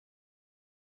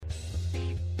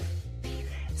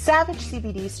Savage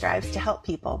CBD strives to help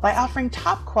people by offering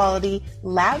top quality,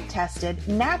 lab-tested,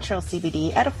 natural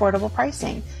CBD at affordable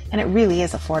pricing. And it really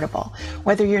is affordable.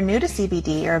 Whether you're new to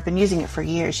CBD or have been using it for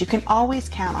years, you can always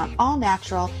count on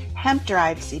all-natural,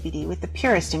 hemp-derived CBD with the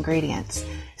purest ingredients.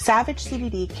 Savage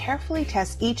CBD carefully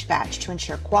tests each batch to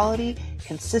ensure quality,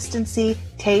 consistency,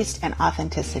 taste, and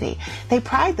authenticity. They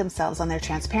pride themselves on their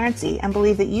transparency and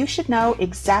believe that you should know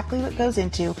exactly what goes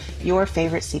into your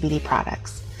favorite CBD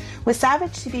products. With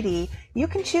Savage CBD, you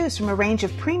can choose from a range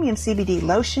of premium CBD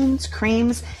lotions,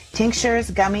 creams,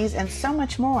 tinctures, gummies, and so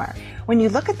much more. When you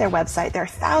look at their website, there are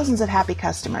thousands of happy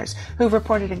customers who've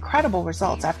reported incredible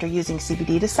results after using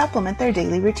CBD to supplement their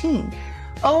daily routine.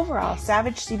 Overall,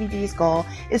 Savage CBD's goal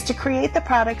is to create the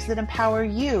products that empower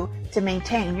you to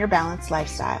maintain your balanced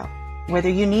lifestyle. Whether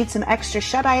you need some extra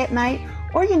shut-eye at night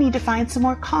or you need to find some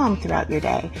more calm throughout your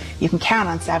day, you can count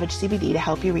on Savage CBD to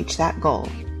help you reach that goal.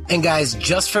 And guys,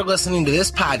 just for listening to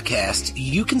this podcast,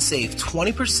 you can save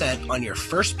 20% on your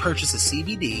first purchase of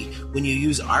CBD when you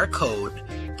use our code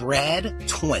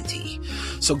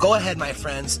BRAD20. So go ahead, my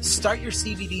friends, start your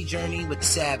CBD journey with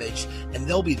Savage, and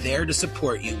they'll be there to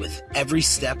support you with every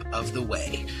step of the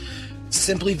way.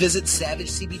 Simply visit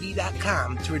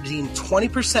SavageCBD.com to redeem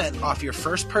 20% off your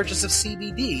first purchase of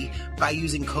CBD by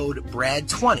using code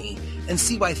BRAD20 and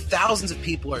see why thousands of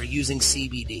people are using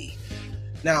CBD.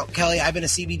 Now, Kelly, I've been a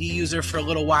CBD user for a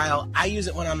little while. I use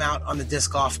it when I'm out on the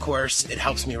disc golf course. It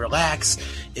helps me relax.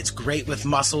 It's great with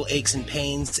muscle aches and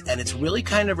pains, and it's really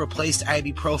kind of replaced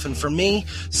ibuprofen for me.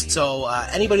 So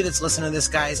anybody that's listening to this,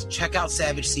 guys, check out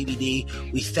Savage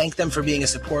CBD. We thank them for being a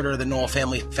supporter of the Knoll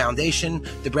Family Foundation,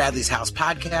 the Bradley's House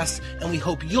podcast, and we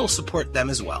hope you'll support them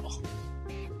as well.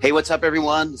 Hey, what's up,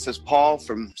 everyone? This is Paul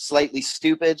from Slightly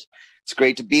Stoopid. It's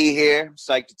great to be here.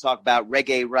 Psyched to talk about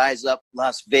Reggae Rise Up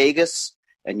Las Vegas.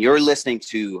 And you're listening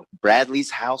to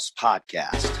Bradley's House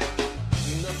Podcast.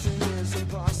 Nothing is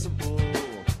impossible,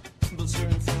 but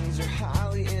certain things are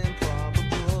highly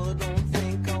improbable. I don't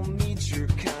think I'll meet your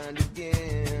kind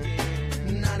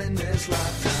again, not in this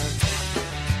lifetime.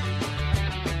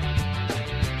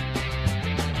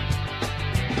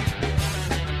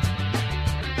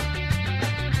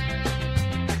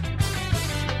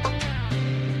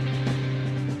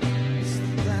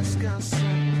 That's got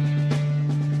some.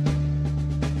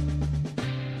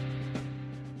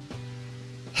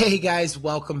 Hey guys,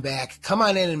 welcome back. Come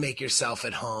on in and make yourself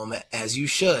at home, as you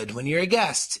should when you're a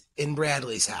guest in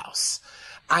Bradley's house.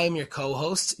 I am your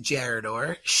co-host, Jarett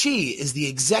Orr. She is the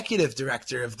executive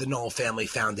director of the Knoll Family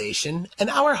Foundation,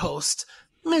 and our host,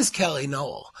 Ms. Kelly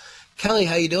Knoll. Kelly,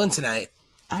 how you doing tonight?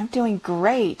 I'm doing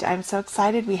great. I'm so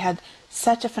excited. We had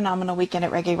such a phenomenal weekend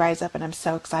at Reggae Rise Up, and I'm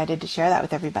so excited to share that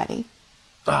with everybody.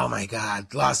 Oh my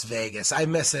God, Las Vegas. I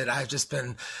miss it.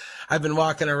 I've been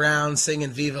walking around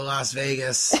singing Viva Las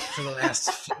Vegas for the last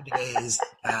few days.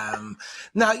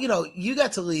 Now, you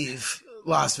got to leave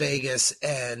Las Vegas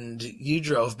and you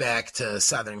drove back to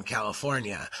Southern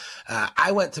California.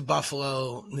 I went to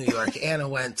Buffalo, New York. Anna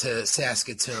went to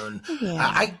Saskatoon.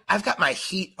 Yeah. I've got my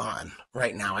heat on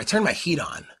right now. I turned my heat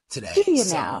on today. Do you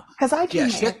now? Because I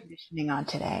turned my air conditioning on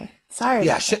today. Sorry.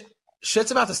 Yeah,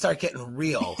 shit's about to start getting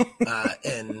real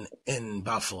in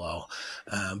Buffalo,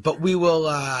 but we're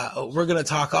going to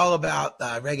talk all about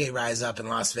Reggae Rise Up in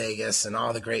Las Vegas and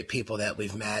all the great people that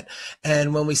we've met.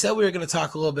 And when we said we were going to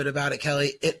talk a little bit about it,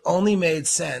 Kelly, it only made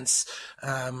sense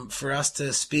for us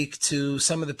to speak to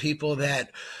some of the people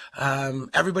that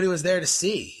everybody was there to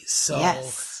see. So.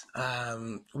 Yes.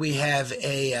 We have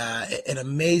an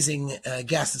amazing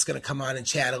guest that's going to come on and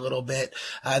chat a little bit.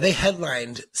 They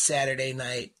headlined Saturday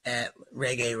night at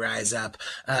Reggae Rise Up,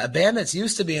 a band that's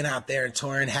used to being out there and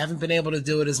touring, haven't been able to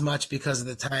do it as much because of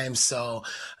the time. So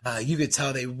you could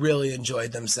tell they really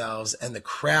enjoyed themselves, and the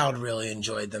crowd really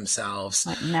enjoyed themselves.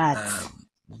 Nuts.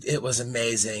 It was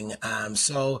amazing.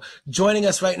 So joining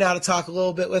us right now to talk a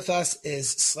little bit with us is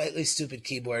Slightly Stoopid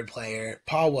keyboard player,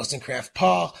 Paul Wolstencroft.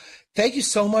 Paul, thank you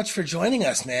so much for joining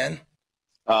us, man.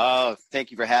 Oh,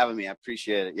 thank you for having me. I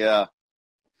appreciate it. Yeah.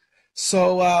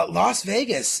 So Las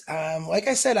Vegas, like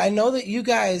I said, I know that you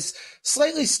guys,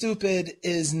 Slightly Stoopid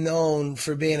is known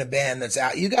for being a band that's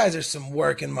out. You guys are some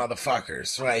working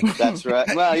motherfuckers, right? That's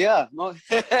right. Well, yeah.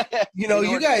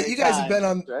 You guys have been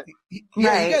on, right? You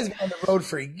guys have been on the road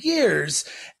for years,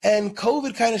 and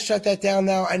COVID kind of shut that down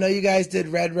now. I know you guys did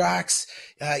Red Rocks,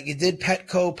 you did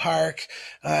Petco Park,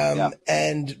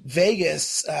 and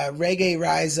Vegas, Reggae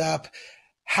Rise Up.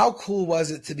 How cool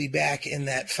was it to be back in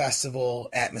that festival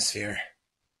atmosphere?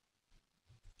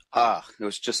 It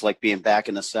was just like being back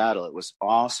in the saddle. It was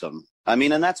awesome. I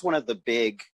mean, and that's one of the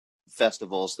big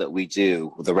festivals that we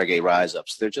do, the Reggae Rise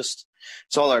Ups. It's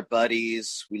all our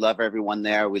buddies. We love everyone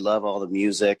there. We love all the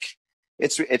music.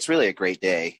 It's really a great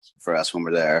day for us when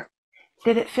we're there.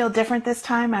 Did it feel different this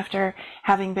time after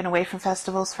having been away from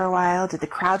festivals for a while? Did the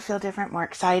crowd feel different, more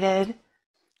excited?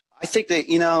 I think that,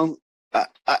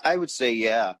 I would say,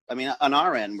 yeah. I mean, on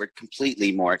our end, we're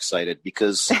completely more excited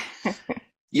because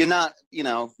you're not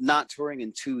touring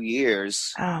in 2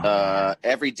 years.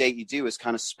 Every date you do is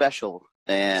kind of special.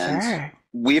 And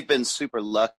we've been super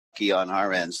lucky on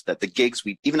our ends that the gigs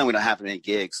even though we don't have any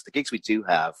gigs, the gigs we do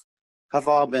have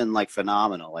all been like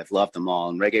phenomenal. I've loved them all.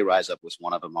 And Reggae Rise Up was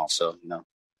one of them also,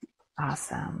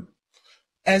 Awesome.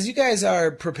 As you guys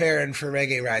are preparing for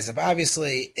Reggae Rise Up,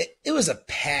 obviously it was a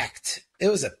packed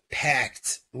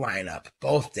lineup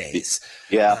both days.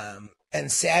 Yeah.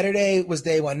 And Saturday was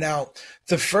day one. Now,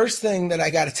 the first thing that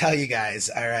I got to tell you guys,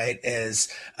 all right, is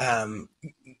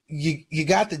you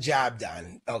got the job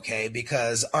done, okay?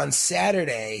 Because on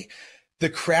Saturday, the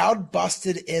crowd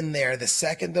busted in there the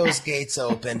second those gates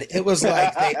opened. It was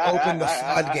like they opened the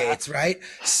floodgates, right?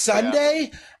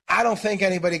 Sunday, I don't think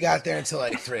anybody got there until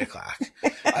like 3 o'clock.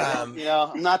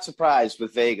 I'm not surprised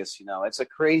with Vegas. It's a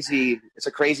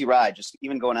crazy ride. Just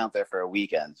even going out there for a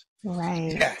weekend.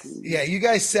 Right. Yeah. You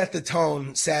guys set the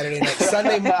tone Saturday night.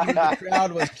 Sunday morning, the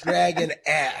crowd was dragging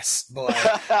ass, boy.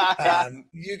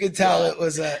 You could tell it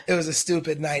was a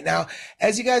stupid night. Now,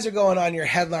 as you guys are going on your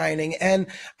headlining, and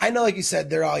I know, like you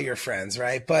said, they're all your friends,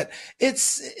 right? But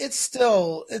it's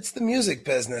the music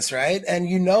business, right? And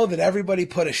you know that everybody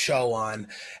put a show on.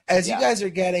 As you guys are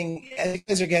getting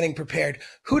prepared,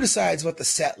 who decides what the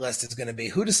set list is going to be?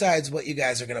 Who decides what you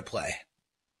guys are going to play?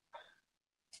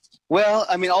 Well,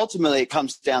 I mean, ultimately, it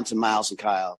comes down to Miles and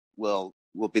Kyle will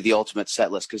be the ultimate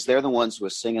set list because they're the ones who are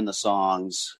singing the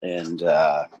songs and,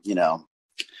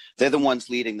 they're the ones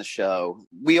leading the show.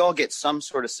 We all get some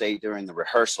sort of say during the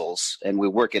rehearsals and we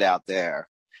work it out there.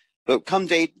 But come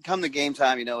the game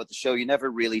time, at the show, you never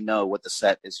really know what the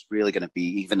set is really going to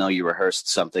be. Even though you rehearsed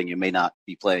something, you may not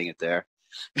be playing it there.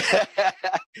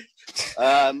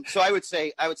 So I would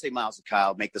say Miles and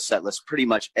Kyle make the set list pretty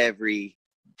much every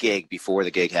gig before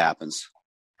the gig happens.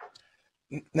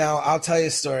 Now I'll tell you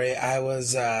a story. I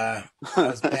was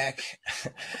back.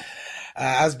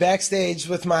 I was backstage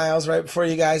with Miles right before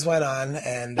you guys went on,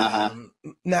 and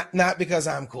not because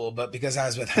I'm cool, but because I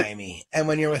was with Jaime. And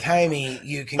when you're with Jaime,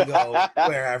 you can go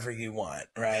wherever you want,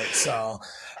 right? So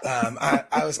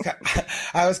I was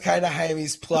kind of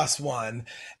Jaime's +1,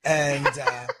 and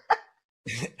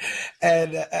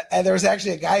and there was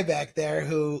actually a guy back there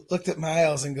who looked at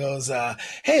Miles and goes,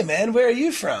 "Hey man, where are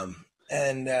you from?"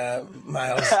 And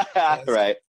Miles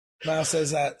right. Miles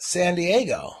says, "San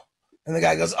Diego." And the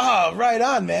guy goes, "Oh, right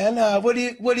on, man. What do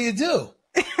you do?"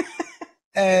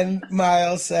 And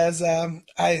Miles says,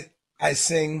 I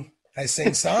sing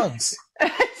songs."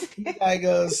 The guy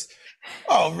goes,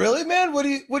 "Oh, really, man? What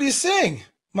do you sing?"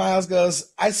 Miles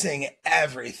goes, "I sing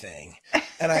everything."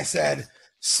 And I said,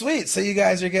 "Sweet. So you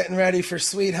guys are getting ready for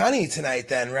Sweet Honey tonight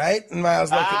then, right?" And Miles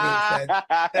looked at me and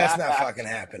said, "That's not fucking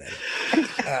happening."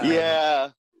 Yeah.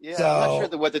 So, I'm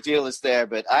not sure what the deal is there,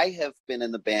 but I have been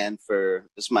in the band for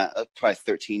probably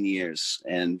 13 years,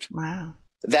 and wow,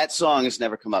 that song has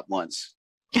never come up once.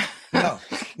 No.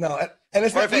 And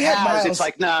if it has, it's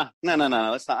like, no,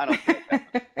 it's not. I don't think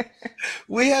that.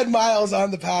 We had Miles on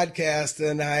the podcast,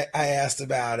 and I asked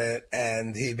about it,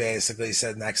 and he basically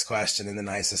said, "Next question," in the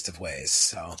nicest of ways.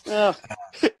 So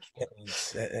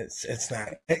it's not,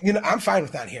 I'm fine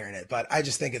with not hearing it, but I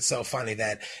just think it's so funny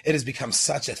that it has become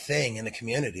such a thing in the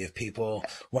community of people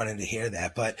wanting to hear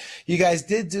that. But you guys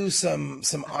did do some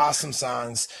awesome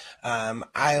songs.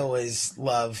 I always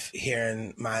love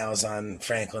hearing Miles on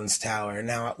Franklin's Tower.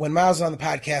 Now, when Miles was on the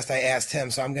podcast, I asked him,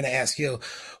 so I'm going to ask you,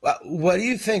 what do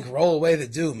you think "Roll Away the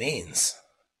Dew" means?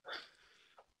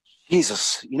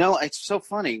 Jesus, it's so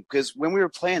funny because when we were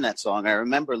playing that song, I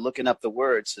remember looking up the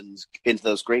words and into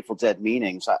those Grateful Dead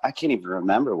meanings. I can't even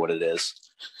remember what it is.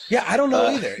 Yeah, I don't know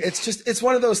either. It's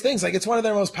one of those things. Like, it's one of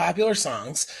their most popular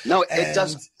songs. No, it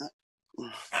does.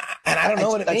 And I don't know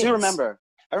what it means. I do remember.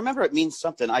 I remember it means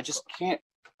something. I just can't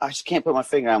put my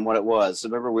finger on what it was. I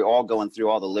remember we all going through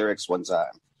all the lyrics one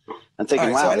time and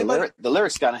thinking, wow, the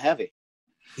lyrics kind of heavy.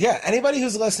 Yeah, anybody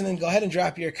who's listening, go ahead and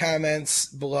drop your comments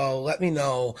below. Let me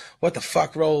know what the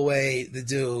fuck "Roll Away the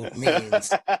Dew"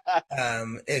 means,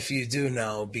 if you do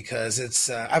know, because it's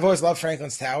I've always loved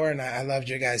Franklin's Tower, and I loved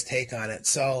your guys' take on it.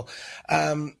 So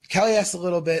Kelly asked a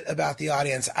little bit about the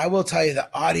audience. I will tell you,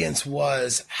 the audience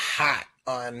was hot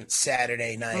on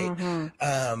Saturday night.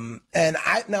 And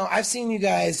I've seen you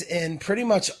guys in pretty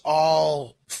much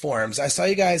all forms. I saw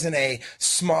you guys in a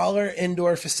smaller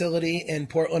indoor facility in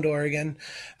Portland, Oregon.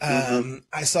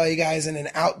 I saw you guys in an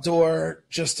outdoor,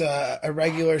 just a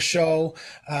regular show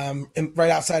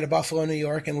right outside of Buffalo, New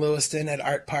York, in Lewiston at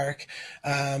Art Park.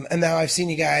 And now I've seen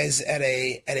you guys at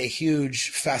a huge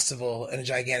festival in a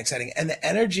gigantic setting. And the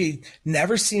energy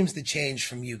never seems to change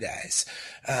from you guys.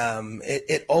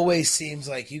 It always seems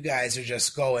like you guys are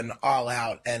just going all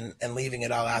out and leaving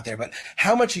it all out there. But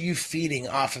how much are you feeding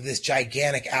off of this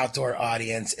gigantic outdoor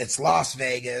audience? It's Las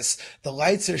Vegas. The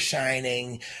lights are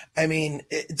shining. I mean,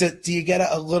 do you get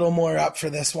a little more up for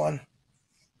this one?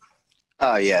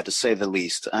 Oh, yeah, to say the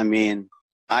least. I mean,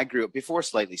 I grew up before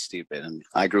Slightly Stoopid, and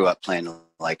I grew up playing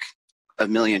like a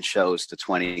million shows to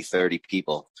 20, 30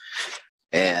 people.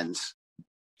 And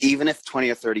even if 20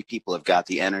 or 30 people have got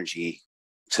the energy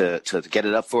to get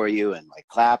it up for you and like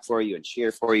clap for you and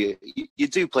cheer for you, you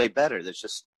do play better.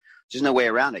 There's no way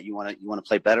around it. You want to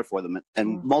play better for them,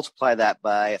 and multiply that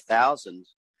by 1,000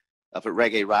 up at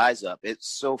Reggae Rise Up. It's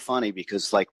so funny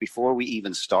because like before we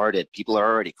even started, people are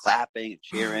already clapping and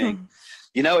cheering.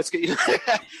 You know, it's good. You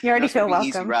already feel welcome.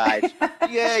 Easy ride.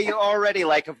 Yeah, you're already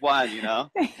like have won. You know.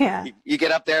 Yeah. You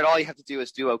get up there, and all you have to do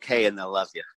is do okay, and they'll love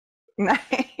you. Nice.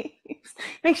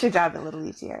 Makes your job a little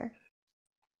easier.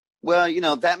 Well, you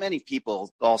know, that many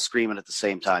people all screaming at the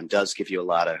same time does give you a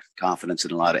lot of confidence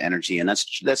and a lot of energy, and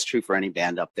that's true for any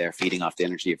band up there, feeding off the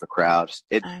energy of a crowd.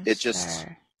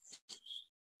 Sure.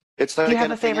 It's like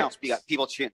anything else. You got people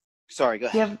cheering. Sorry, go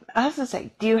ahead. I was gonna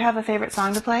say, do you have a favorite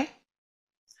song to play?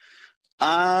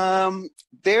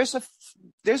 There's a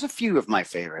few of my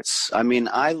favorites. I mean,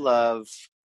 I love.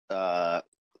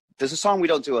 There's a song we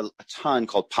don't do a ton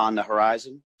called "Pond the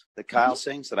Horizon" that Kyle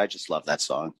sings. That I just love that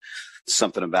song.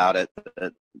 Something about it,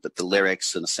 the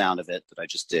lyrics and the sound of it that I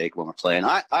just dig when we're playing.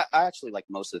 I actually like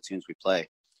most of the tunes we play.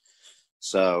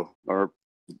 So, or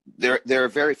there are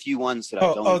very few ones that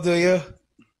I don't. Oh, do you?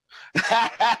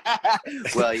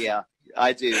 Well, yeah,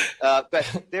 I do.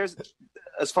 But there's,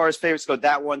 as far as favorites go,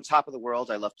 that one, "Top of the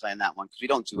World," I love playing that one because we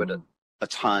don't do it a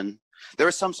ton. There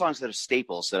are some songs that are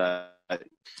staples that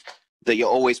you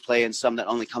always play, and some that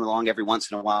only come along every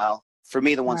once in a while. For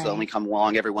me, the ones that only come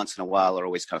along every once in a while are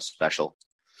always kind of special.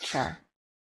 Sure.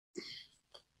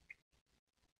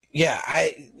 Yeah,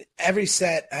 every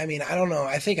set. I mean, I don't know.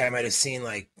 I think I might have seen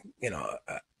like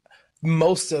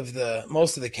most of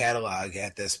the catalog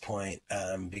at this point,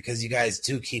 because you guys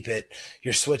do keep it.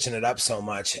 You're switching it up so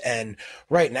much, and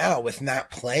right now with not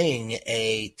playing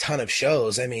a ton of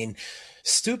shows, I mean,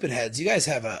 Stoopid Heads, you guys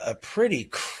have a pretty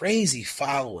crazy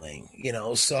following,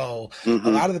 so a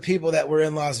lot of the people that were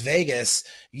in Las Vegas,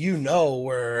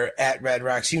 were at Red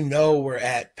Rocks, were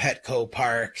at Petco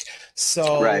Park.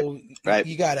 So right.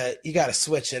 You gotta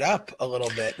switch it up a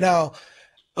little bit. Now,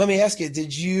 let me ask you,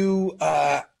 did you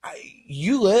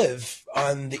live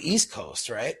on the East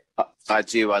Coast, right? I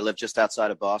do. I live just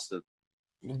outside of Boston.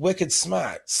 Wicked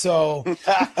smart. So,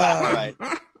 right.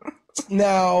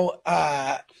 Now,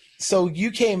 so you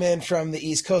came in from the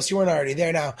East Coast. You weren't already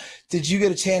there. Now, did you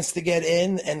get a chance to get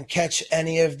in and catch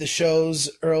any of the shows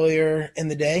earlier in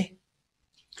the day?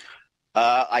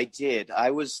 I did. I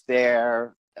was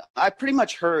there. I pretty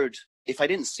much heard, if I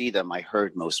didn't see them, I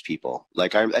heard most people.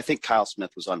 Like, I think Kyle Smith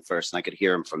was on first, and I could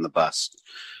hear him from the bus.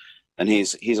 And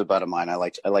he's a bud of mine. I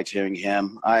liked hearing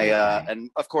him. And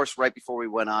of course, right before we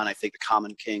went on, I think the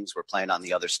Common Kings were playing on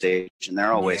the other stage, and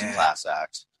they're always a class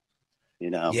act.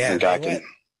 Yeah,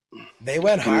 they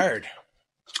went hard.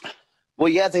 Well,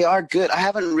 yeah, they are good. I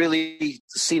haven't really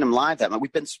seen them live that much.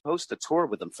 We've been supposed to tour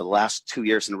with them for the last 2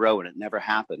 years in a row, and it never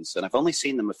happens. And I've only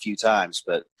seen them a few times,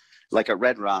 but like at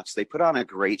Red Rocks, they put on a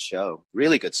great show.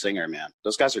 Really good singer, man.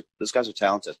 Those guys are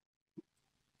talented.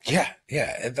 Yeah.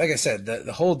 Like I said,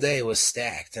 the whole day was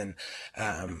stacked, and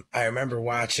I remember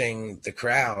watching the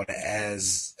crowd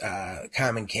as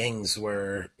Common Kings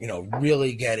were,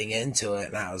 really getting into it,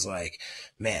 and I was like,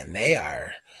 man, they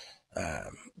are.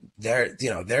 They're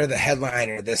the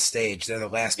headliner of this stage. They're the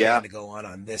last band to go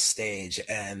on this stage,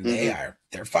 and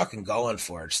they're fucking going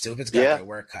for it. Stoopid's got their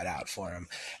work cut out for them.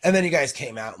 And then you guys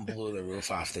came out and blew the roof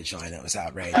off the joint. It was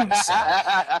outrageous.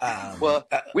 So,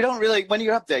 we don't really, when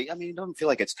you're up there, I mean, you don't feel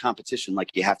like it's competition.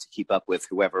 Like you have to keep up with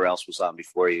whoever else was on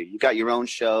before you. You got your own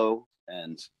show,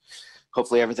 and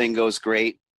hopefully everything goes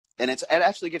great. And it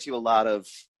actually gives you a lot of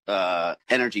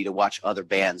energy to watch other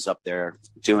bands up there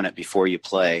doing it before you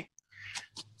play.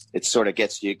 It sort of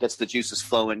gets the juices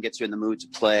flowing, gets you in the mood to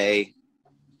play.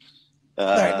 All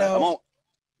right, now,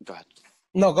 go ahead.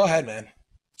 No, go ahead, man.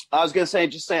 I was going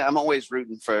to say, I'm always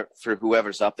rooting for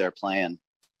whoever's up there playing.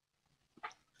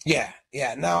 Yeah,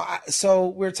 yeah. Now, so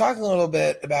we're talking a little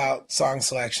bit about song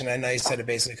selection. I know you said it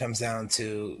basically comes down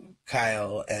to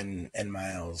Kyle and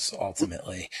Miles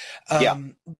ultimately. Yeah.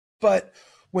 But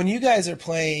when you guys are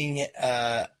playing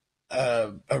a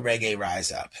reggae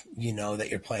rise up, you know that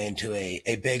you're playing to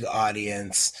a big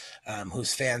audience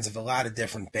who's fans of a lot of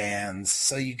different bands.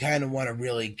 So you kind of want to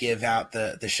really give out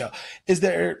the show. Is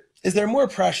there more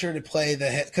pressure to play the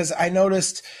hit? Because I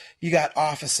noticed you got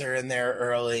Officer in there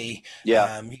early.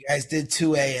 Yeah. You guys did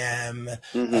 2 a.m.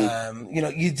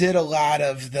 Mm-hmm. You did a lot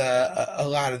of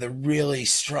the really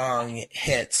strong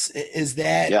hits. Is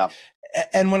that? Yeah.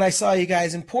 And when I saw you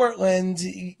guys in Portland,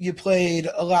 you played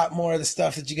a lot more of the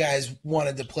stuff that you guys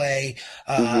wanted to play.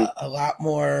 A lot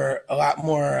more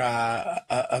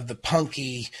of the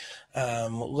punky,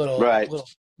 Right.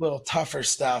 little tougher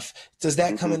stuff. Does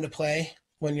that come Mm-hmm. into play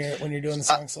when you're doing the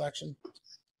song selection?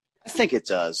 I think it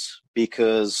does,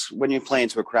 because when you're playing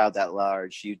to a crowd that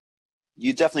large,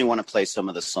 you definitely want to play some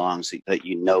of the songs that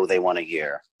you know they want to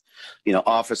hear. You know,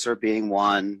 Officer being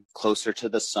one, Closer to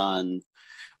the Sun,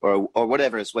 or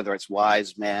whatever it is, whether it's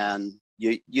Wise Man.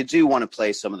 You do want to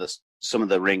play some of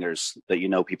the ringers that you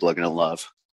know people are going to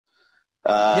love.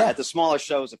 At the smaller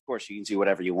shows, of course, you can do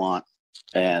whatever you want,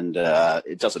 and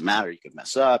it doesn't matter. You can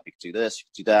mess up, you can do this, you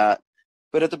can do that.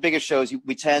 But at the bigger shows,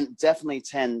 we definitely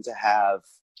tend to have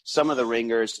some of the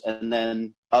ringers, and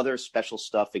then other special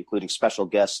stuff, including special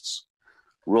guests,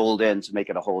 rolled in to make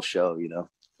it a whole show. You know.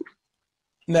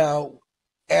 Now,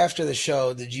 after the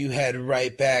show, did you head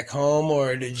right back home,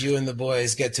 or did you and the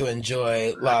boys get to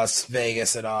enjoy Las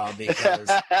Vegas at all? Because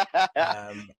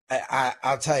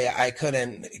I'll tell you, I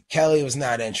couldn't. Kelly was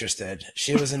not interested.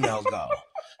 She was a no-go.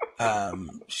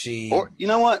 Or you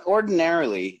know what?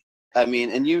 Ordinarily, I mean,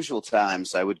 in usual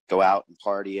times, I would go out and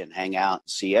party and hang out and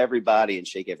see everybody and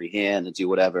shake every hand and do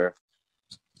whatever.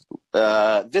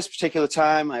 This particular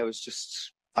time,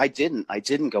 I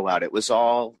didn't go out.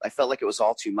 I felt like it was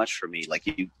all too much for me. Like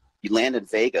you land in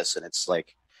Vegas and it's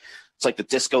like the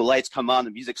disco lights come on,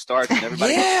 the music starts, and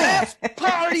everybody goes, "Let's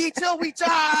party till we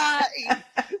die."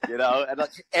 You know,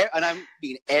 and I'm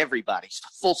being everybody,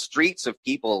 full streets of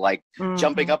people like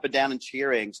jumping up and down and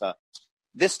cheering. So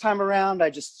this time around, I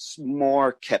just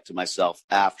more kept to myself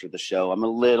after the show. I'm a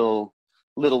little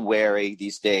wary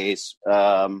these days.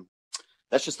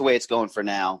 That's just the way it's going for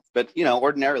now. But, you know,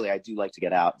 ordinarily I do like to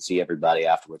get out and see everybody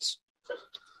afterwards.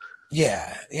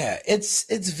 Yeah. It's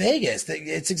Vegas.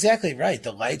 It's exactly right.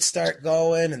 The lights start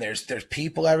going and there's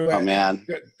people everywhere. Oh, man.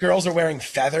 Girls are wearing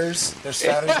feathers. There's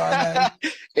feathers on them.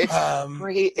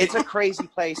 It's a crazy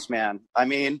place, man. I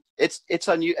mean, it's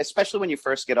especially when you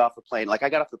first get off the plane. Like I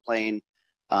got off the plane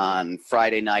on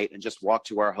Friday night and just walked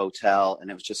to our hotel,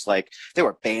 and it was just like there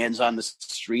were bands on the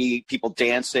street, people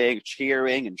dancing,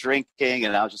 cheering and drinking,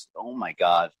 and I was just, oh my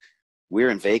God, we're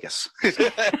in Vegas.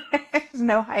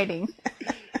 No hiding.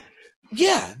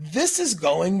 Yeah, this is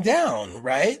going down,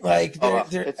 right? Like it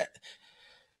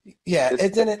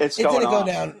didn't go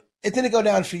down. It didn't go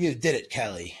down for you, did it,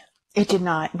 Kelly? It did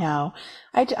not. No,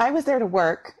 I was there to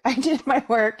work. I did my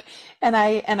work, and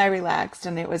I relaxed,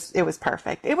 and it was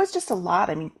perfect. It was just a lot.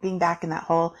 I mean, being back in that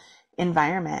whole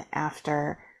environment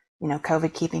after, you know,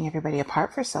 COVID keeping everybody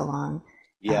apart for so long.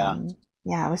 Yeah.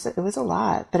 It was a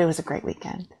lot, but it was a great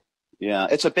weekend. Yeah,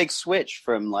 it's a big switch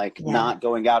from not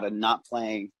going out and not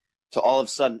playing to all of a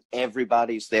sudden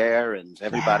everybody's there and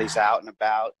everybody's out and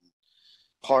about,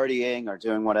 partying or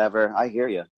doing whatever. I hear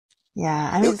you. Yeah,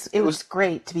 I mean, it was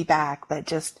great to be back, but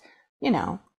just, you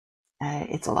know,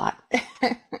 it's a lot.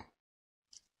 My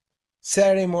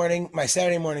Saturday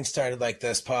morning started like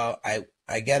this, Paul.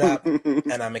 I get up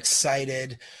and I'm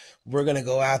excited. We're going to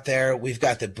go out there. We've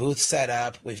got the booth set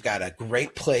up. We've got a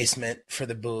great placement for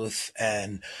the booth,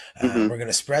 and we're going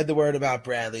to spread the word about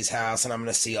Bradley's house, and I'm going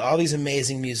to see all these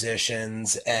amazing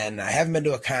musicians, and I haven't been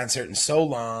to a concert in so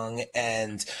long,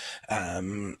 and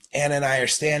Anna and I are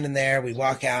standing there. We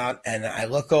walk out, and I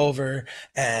look over,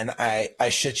 and I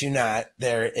shit you not,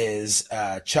 there is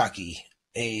Chucky.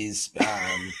 It's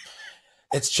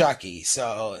Chucky.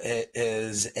 So it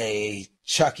is a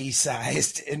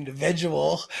Chucky-sized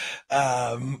individual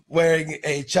wearing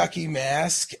a Chucky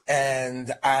mask,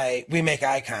 and we make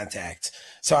eye contact.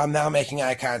 So I'm now making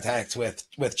eye contact with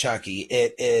Chucky.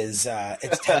 It's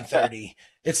 10:30.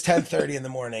 It's 10:30 in the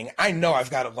morning. I know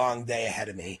I've got a long day ahead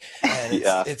of me, and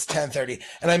it's 10:30,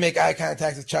 and I make eye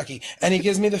contact with Chucky, and he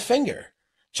gives me the finger.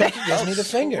 Chucky gives me the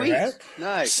finger, right?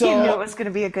 Nice. So, you knew it was going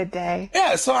to be a good day.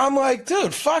 Yeah, so I'm like,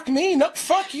 dude, fuck me, no,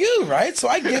 fuck you, right? So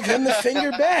I give him the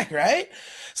finger back, right?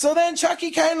 So then Chucky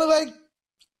kind of like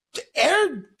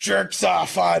air jerks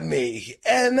off on me,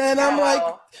 and then I'm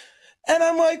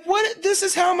like, what? This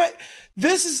is how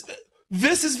this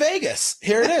is Vegas.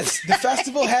 Here it is. The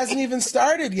festival hasn't even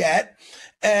started yet.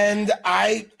 And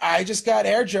I just got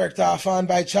air jerked off on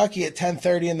by Chucky at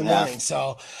 10:30 in the morning.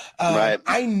 So Right.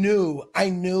 I knew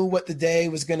what the day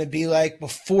was going to be like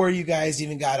before you guys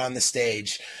even got on the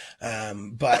stage.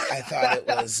 But I thought it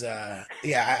was,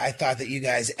 I thought that you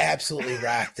guys absolutely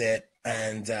rocked it.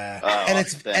 And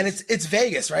it's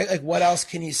Vegas, right? Like, what else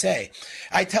can you say?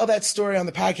 I tell that story on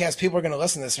the podcast. People are going to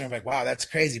listen to this and be like, wow, that's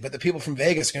crazy. But the people from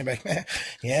Vegas are going to be like,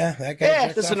 yeah, that guy. Yeah,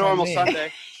 this is a normal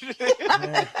Sunday.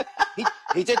 Yeah.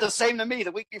 He did the same to me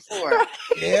the week before.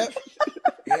 Yep.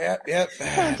 Got it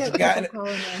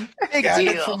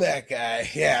from that guy.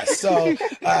 Yeah. So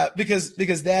because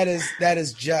that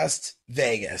is just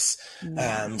Vegas.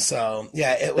 So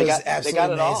yeah, it was absolutely they got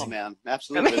it amazing. all, man.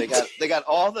 Absolutely. They got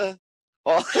all the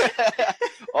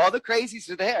crazies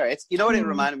are there. It's, you know what it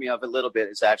reminded me of a little bit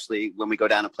is actually when we go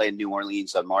down and play in New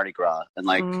Orleans on Mardi Gras, and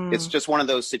like it's just one of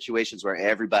those situations where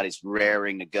everybody's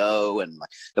raring to go, and like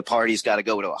the party's got to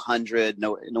go to 100.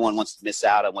 No one wants to miss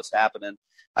out on what's happening.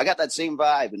 I got that same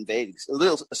vibe in Vegas,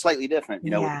 slightly different,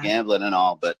 with the gambling and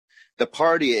all, but the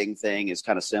partying thing is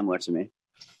kind of similar to me.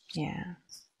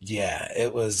 Yeah,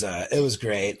 it was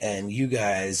great, and you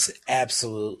guys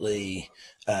absolutely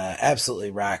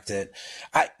rocked it.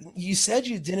 You said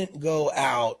you didn't go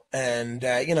out, and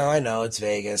I know it's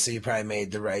Vegas, so you probably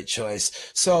made the right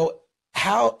choice. So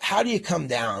how do you come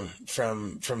down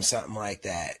from something like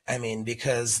that? I mean,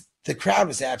 because the crowd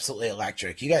was absolutely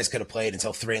electric. You guys could have played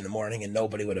until 3 a.m. and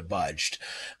nobody would have budged.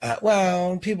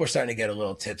 Well, people were starting to get a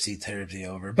little tipsy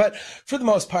over, but for the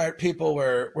most part, people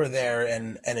were there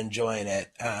and enjoying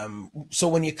it. So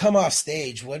when you come off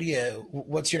stage,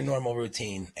 what's your normal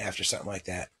routine after something like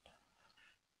that?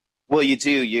 Well, you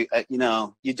do. You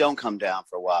don't come down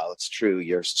for a while. It's true.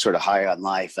 You're sort of high on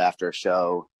life after a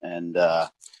show, and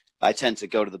I tend to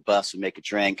go to the bus and make a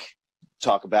drink,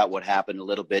 talk about what happened a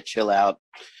little bit, chill out,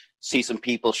 see some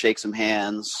people, shake some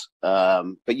hands.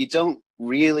 But you don't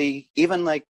really, even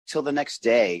like till the next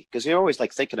day, because you're always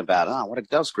like thinking about,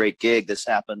 that was a great gig. This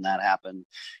happened, that happened.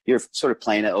 You're sort of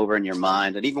playing it over in your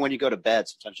mind. And even when you go to bed,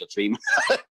 sometimes you'll dream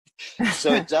about it.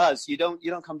 So it does. You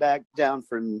don't come back down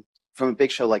from a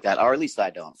big show like that, or at least I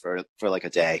don't, for like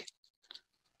a day.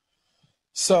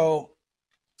 So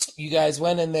you guys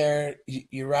went in there,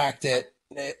 you rocked it.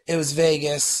 It was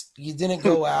Vegas. You didn't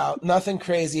go out. Nothing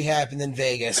crazy happened in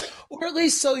Vegas, or at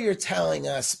least so you're telling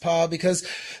us, Paul, because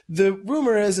the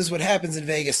rumor is what happens in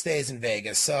Vegas stays in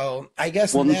Vegas. So I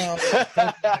guess now that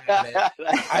I think about it,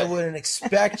 I wouldn't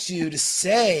expect you to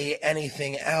say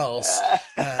anything else.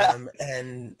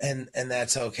 And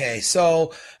that's okay.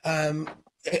 So,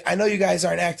 I know you guys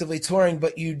aren't actively touring,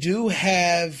 but you do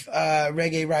have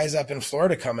Reggae Rise Up in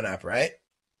Florida coming up, right?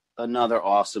 Another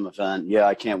awesome event. Yeah,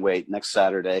 I can't wait. Next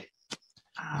Saturday.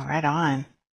 Oh, right on.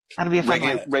 That'll be a fun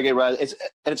one. Reggae Rise.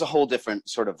 It's a whole different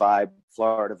sort of vibe,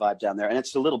 Florida vibe down there. And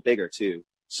it's a little bigger too.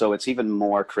 So it's even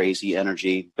more crazy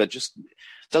energy, but just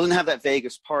doesn't have that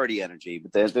Vegas party energy.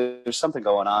 But there's something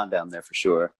going on down there for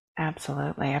sure.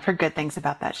 Absolutely. I've heard good things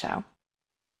about that show.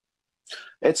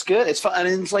 It's good. It's fun.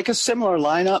 And it's like a similar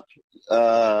lineup.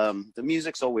 The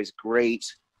music's always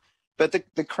great, but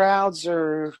the crowds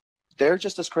they're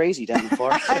just as crazy down in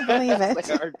Florida. I believe it.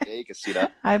 They are in Vegas,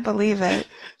 I believe it.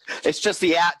 It's just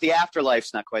the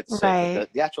afterlife's not quite the same. Right.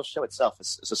 But the actual show itself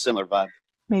is a similar vibe.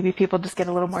 Maybe people just get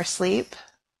a little more sleep.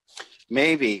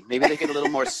 Maybe they get a little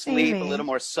more sleep, Maybe. A little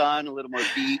more sun, a little more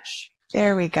beach.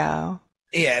 There we go.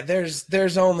 Yeah,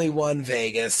 there's only one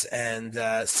Vegas, and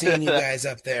seeing you guys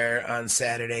up there on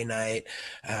Saturday night,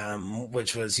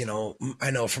 which was,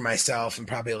 I know for myself and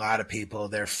probably a lot of people,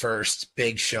 their first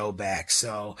big show back.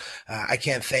 So I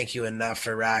can't thank you enough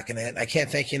for rocking it. I can't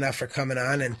thank you enough for coming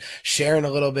on and sharing a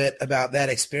little bit about that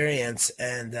experience.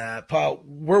 And Paul,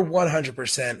 we're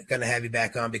 100% going to have you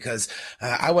back on because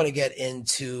I want to get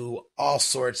into all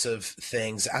sorts of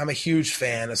things. I'm a huge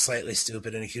fan of Slightly Stoopid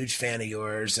and a huge fan of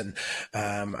yours, and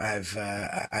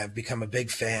I've become a big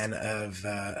fan of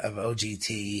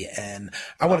OGT, and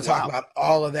I want to talk about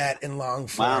all of that in long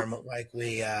form, like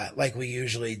we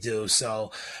usually do.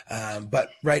 So,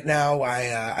 but right now,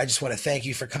 I just want to thank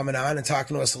you for coming on and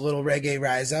talking to us a little Reggae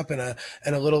Rise Up and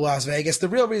a little Las Vegas. The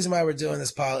real reason why we're doing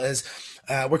this, Paul, is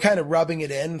we're kind of rubbing it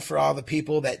in for all the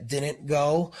people that didn't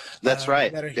go. That's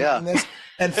right. That are hearing this.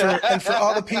 And for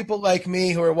all the people like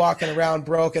me who are walking around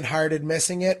broken hearted,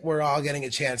 missing it, we're all getting a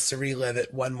chance to relive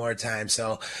it one more time.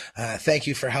 So thank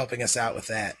you for helping us out with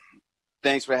that.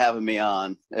 Thanks for having me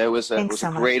on. It was a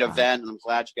great event, and I'm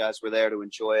glad you guys were there to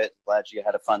enjoy it. Glad you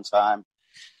had a fun time.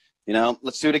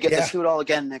 Let's do it again. Yeah. Let's do it all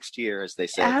again next year, as they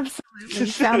say. Absolutely.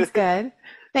 Sounds good.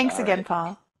 Thanks again,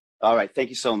 Paul. All right. Thank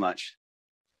you so much.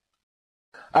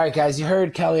 All right, guys, you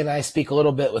heard Kelly and I speak a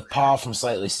little bit with Paul from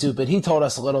Slightly Stoopid. He told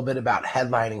us a little bit about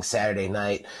headlining Saturday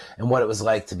night and what it was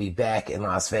like to be back in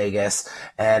Las Vegas.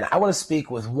 And I want to speak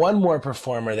with one more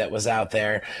performer that was out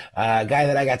there, a guy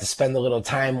that I got to spend a little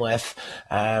time with,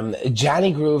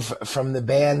 Johnny Groove from the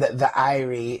band The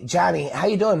Irie. Johnny, how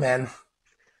you doing, man?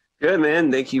 Good,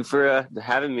 man. Thank you for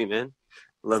having me, man.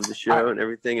 Love the show and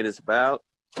everything it is about.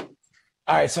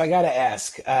 All right, so I got to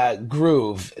ask,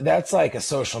 Groove, that's like a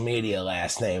social media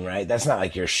last name, right? That's not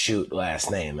like your shoot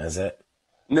last name, is it?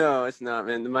 No, it's not,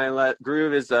 man. My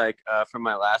Groove is like from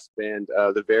my last band,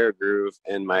 the Perro Groove,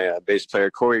 and my bass player,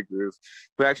 Corey Groove,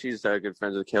 who actually is good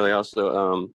friends with Kelly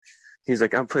also. He's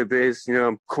like, I play bass,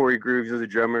 I'm Corey Groove, you're the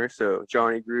drummer, so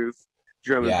Johnny Groove,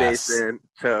 drum and bass band.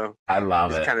 So I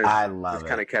love it. I love it.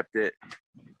 Kind of kept it.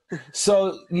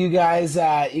 So you guys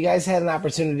had an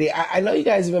opportunity. I know you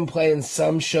guys have been playing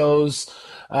some shows,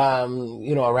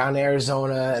 around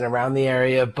Arizona and around the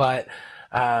area, but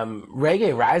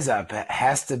Reggae Rise Up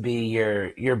has to be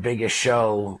your biggest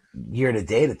show year to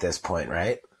date at this point,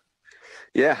 right?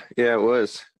 Yeah, it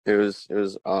was. It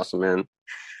was awesome, man.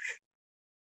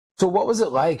 So what was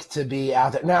it like to be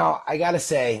out there? Now, I got to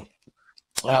say,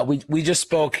 we just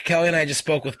spoke, Kelly and I just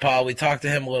spoke with Paul. We talked to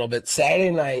him a little bit.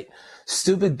 Saturday night,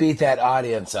 Stoopid beat that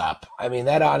audience up. I mean,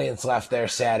 that audience left there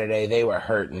Saturday. They were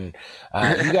hurting.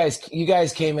 You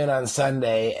guys came in on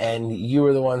Sunday, and you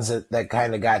were the ones that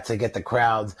kind of got to get the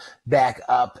crowd back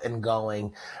up and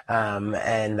going.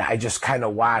 And I just kind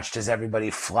of watched as everybody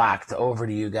flocked over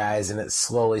to you guys, and it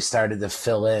slowly started to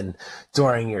fill in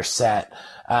during your set.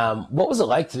 What was it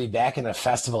like to be back in a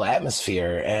festival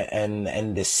atmosphere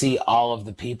and to see all of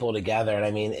the people together? And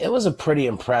I mean, it was a pretty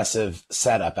impressive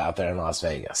setup out there in Las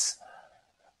Vegas.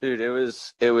 Dude, it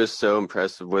was so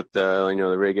impressive with the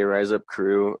Reggae Rise Up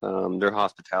crew, their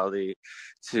hospitality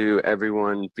to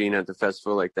everyone being at the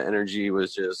festival. Like the energy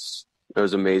was it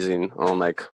was amazing on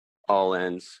like all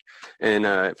ends. And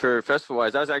for festival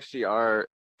wise, that was actually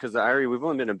because the Irie, we've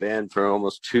only been a band for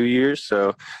almost 2 years,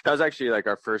 so that was actually like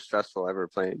our first festival ever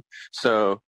playing.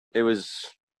 So it was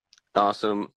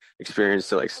awesome experience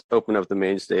to like open up the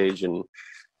main stage and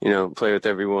play with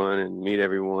everyone and meet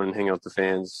everyone, hang out with the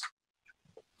fans.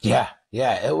 Yeah,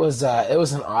 it was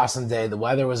an awesome day. The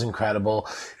weather was incredible.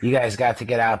 You guys got to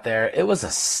get out there. It was a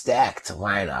stacked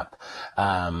lineup.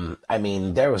 I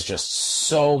mean, there was just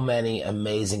so many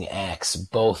amazing acts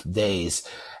both days.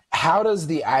 How does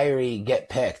the Irie get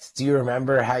picked? Do you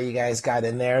remember how you guys got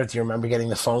in there? Do you remember getting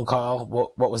the phone call?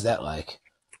 What was that like?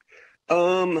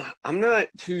 I'm not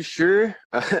too sure.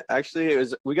 Actually,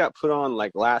 we got put on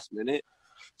like last minute.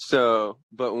 So,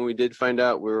 but when we did find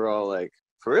out, we were all like,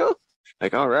 for real?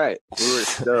 Like, all right. We were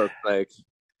stoked. Like,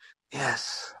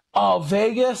 yes. Oh,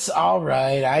 Vegas? All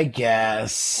right, I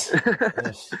guess.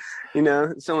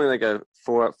 It's only like a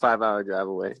 4 or 5 hour drive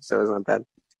away, so it's not bad.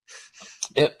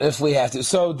 If we have to.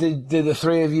 So did the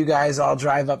three of you guys all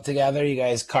drive up together? You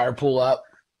guys carpool up?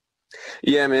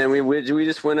 Yeah, man. We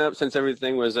just went up since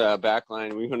everything was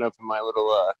backline. We went up in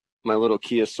my little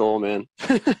Kia Soul, man.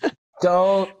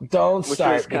 Don't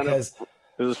start because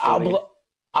it was funny.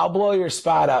 I'll blow your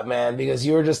spot up, man, because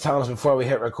you were just telling us before we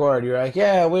hit record, you were like,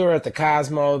 yeah, we were at the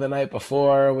Cosmo the night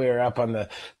before. We were up on the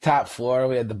top floor.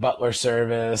 We had the butler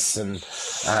service. And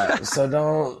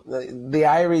so the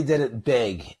Irie did it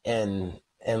big in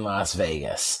Las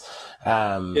Vegas.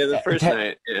 The first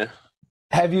night, yeah.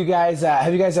 Have you guys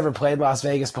ever played Las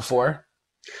Vegas before?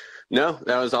 No,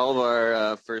 that was all of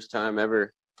our first time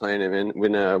ever playing it, and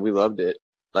when we loved it.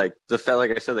 Like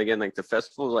like I said again, like the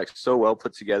festival was like so well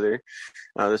put together,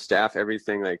 the staff,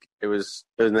 everything, like it was,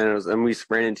 and we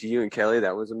ran into you and Kelly,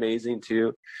 that was amazing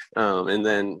too. And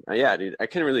then dude, I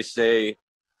couldn't really say,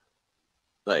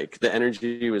 like the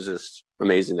energy was just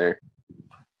amazing there.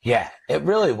 Yeah, it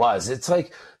really was. It's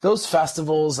like those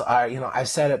festivals are, I've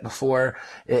said it before.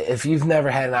 If you've never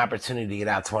had an opportunity to get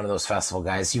out to one of those festival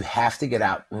guys, you have to get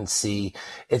out and see.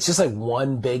 It's just like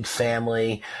one big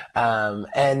family.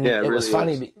 And it really was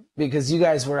funny because you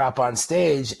guys were up on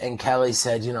stage and Kelly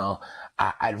said,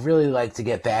 I'd really like to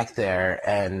get back there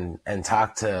and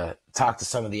talk to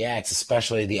some of the acts,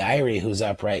 especially the Irie who's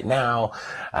up right now.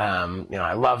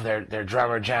 I love their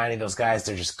drummer Johnny. Those guys,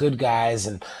 they're just good guys.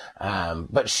 And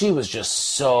but she was just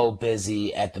so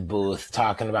busy at the booth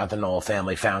talking about the Knoll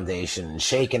Family Foundation and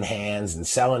shaking hands and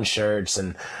selling shirts.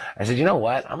 And I said, you know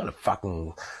what?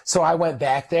 So I went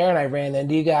back there and I ran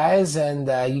into you guys, and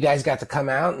you guys got to come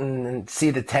out and see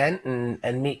the tent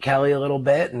and meet Kelly a little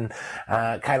bit and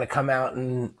kind of come out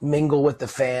and mingle with the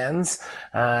fans.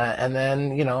 And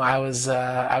then, I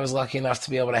I was lucky enough to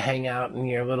be able to hang out in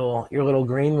your little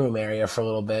green room area for a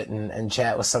little bit and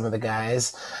chat with some of the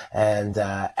guys, and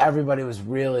everybody was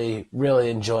really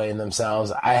enjoying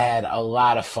themselves. I had a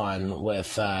lot of fun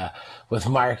with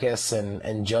Marcus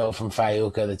and Joe from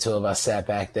Fayuca. The two of us sat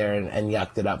back there and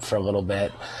yucked it up for a little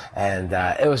bit, and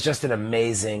it was just an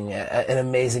amazing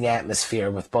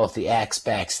atmosphere with both the acts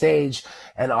backstage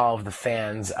and all of the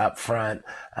fans up front.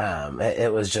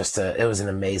 It was an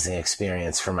amazing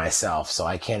experience for myself. So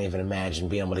I can't even imagine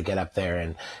being able to get up there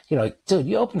and, dude,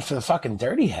 you opened for the fucking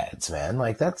Dirty Heads, man.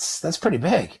 Like that's pretty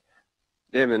big.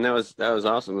 Yeah, man, that was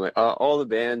awesome. Like all the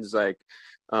bands like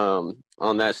on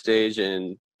that stage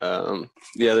and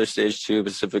the other stage too,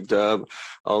 Pacific Dub,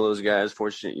 all those guys,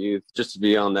 Fortunate Youth, just to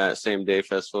be on that same day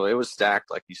festival. It was stacked,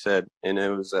 like you said, and it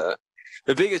was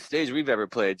the biggest stage we've ever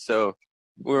played. So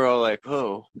we're all like,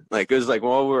 oh, like it was like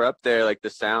while we're up there, like the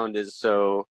sound is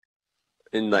so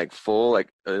in like full,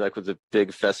 like with the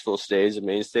big festival stage, the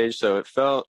main stage. So it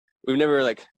felt we've never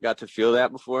like got to feel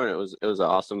that before, and it was an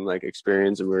awesome like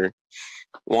experience, and we're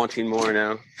wanting more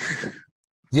now.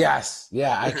 Yes,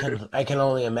 yeah, I can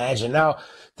only imagine. Now,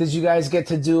 did you guys get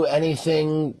to do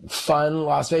anything fun,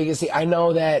 Las Vegas? I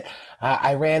know that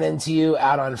I ran into you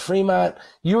out on Fremont.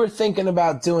 You were thinking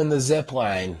about doing the zip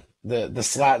line. The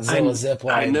Slotzilla zip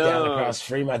line down across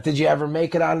Fremont. Did you ever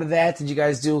make it onto that? Did you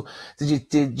guys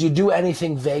did you do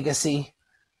anything Vegas-y?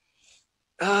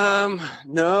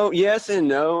 No, yes and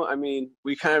no. I mean,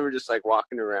 we kind of were just like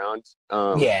walking around.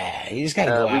 Yeah, you just gotta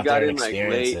go out there and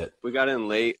experience it. We got in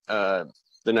late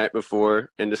the night before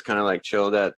and just kind of like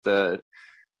chilled at the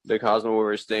Cosmo where we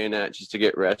were staying at just to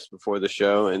get rest before the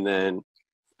show, and then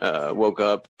woke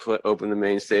up, opened the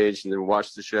main stage, and then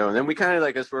watched the show. And then we kind of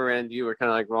like, as we ran into you, we're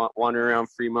kind of like wandering around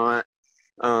Fremont.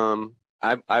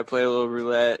 I played a little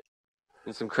roulette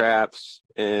and some craps,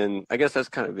 and I guess that's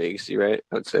kind of Vegas-y, right?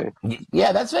 I would say.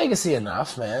 Yeah, that's Vegas-y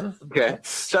enough, man. Okay,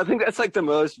 so I think that's like the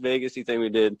most Vegas-y thing we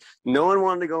did. No one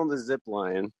wanted to go on the zip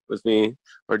line with me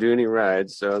or do any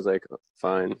rides, so I was like,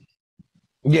 fine.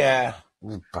 Yeah.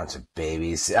 Bunch of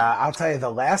babies. I'll tell you, the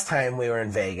last time we were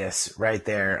in Vegas, right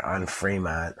there on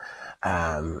Fremont,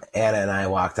 Anna and I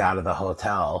walked out of the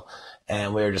hotel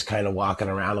and we were just kind of walking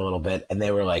around a little bit, and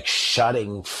they were like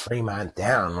shutting Fremont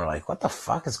down. We're like, what the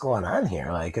fuck is going on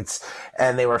here? Like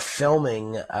and they were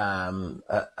filming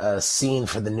a scene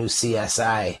for the new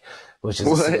CSI, which is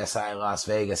CSI Las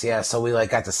Vegas. Yeah, so we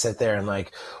like got to sit there and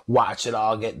like watch it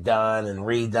all get done and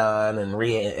redone and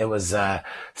it was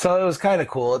so it was kind of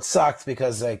cool. It sucked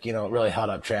because like, it really held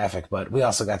up traffic, but we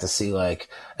also got to see like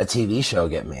a TV show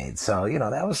get made. So,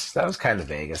 that was kind of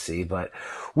Vegas-y, but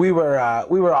we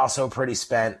were also pretty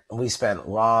spent. We spent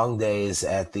long days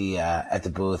at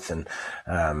the booth and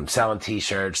selling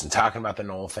t-shirts and talking about the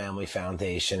Knoll Family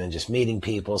Foundation and just meeting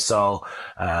people. So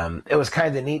it was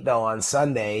kind of neat though on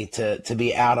Sunday to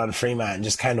be out on Fremont and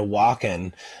just kind of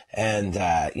walking, and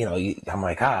I'm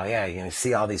like, oh yeah, you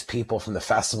see all these people from the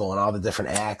festival and all the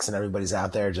different acts, and everybody's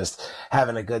out there just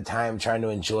having a good time trying to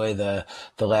enjoy the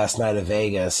last night of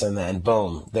Vegas, and then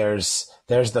boom, there's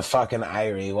the fucking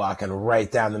Irie walking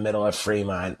right down the middle of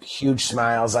Fremont. Huge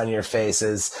smiles on your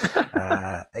faces.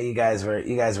 You guys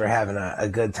were having a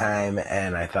good time,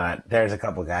 and I thought there's a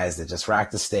couple guys that just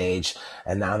rocked the stage,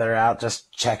 and now they're out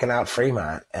just checking out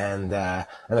Fremont. And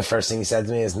the first thing he said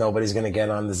to me is, nobody's going to get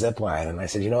on the zip line. And I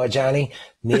said, you know what, Johnny?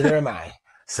 Neither am I.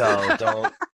 So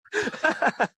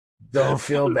don't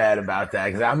feel bad about that,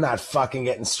 because I'm not fucking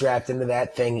getting strapped into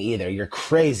that thing either. You're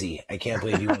crazy. I can't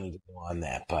believe you wanted to go on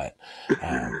that. But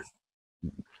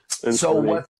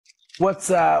so what's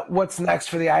next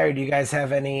for the Irie? Do you guys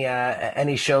have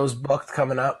any shows booked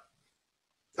coming up?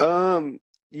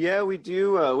 Yeah, we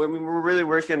do. We're really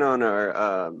working on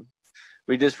our.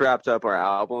 We just wrapped up our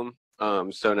album.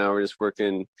 So now we're just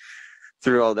working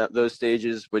through all those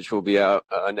stages, which will be out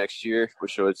next year.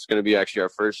 It's going to be actually our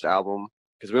first album,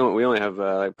 because we only have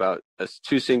about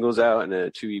 2 singles out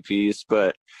and 2 EPs.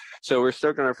 But so we're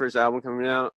stoked on our first album coming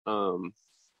out.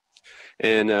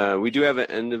 And we do have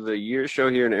an end of the year show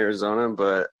here in Arizona,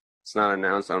 but it's not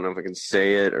announced. I don't know if I can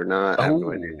say it or not. I have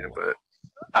no idea yet, but.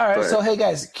 All right, so hey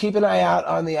guys, keep an eye out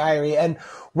on the Irie, and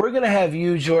we're gonna have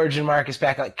you, George, and Marcus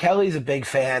back. Like, Kelly's a big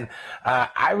fan.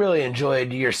 I really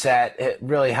enjoyed your set. It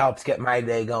really helped get my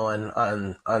day going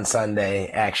on Sunday,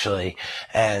 actually,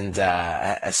 and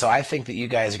so I think that you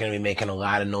guys are gonna be making a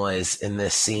lot of noise in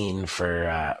this scene for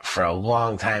a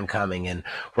long time coming, and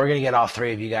we're gonna get all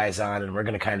 3 of you guys on, and we're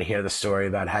gonna kind of hear the story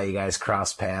about how you guys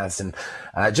crossed paths, and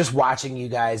just watching you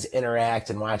guys interact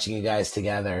and watching you guys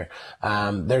together.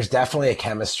 There's definitely a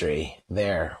chemistry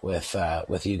there with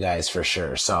you guys for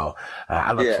sure. So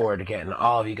I look forward to getting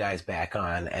all of you guys back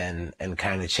on and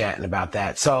kind of chatting about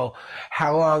that. So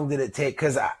how long did it take?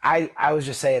 Because I was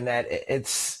just saying that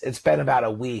it's been about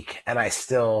a week, and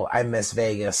I miss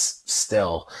Vegas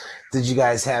still. Did you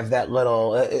guys have that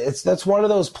little? That's one of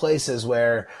those places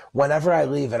where whenever I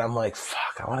leave it, I'm like,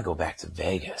 fuck, I want to go back to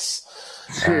Vegas.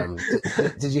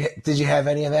 Did you have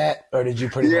any of that, or did you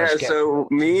pretty much get? So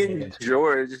me and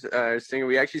George singer,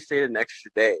 we actually stayed an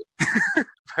extra day.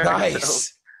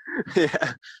 Nice.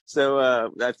 So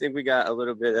I think we got a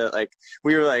little bit of like,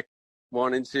 we were like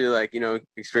wanting to like,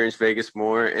 experience Vegas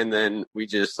more, and then we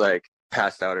just like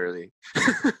passed out early.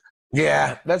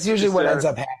 Yeah, that's usually what ends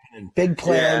up happening. Big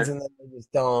plans, and then they just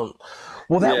don't.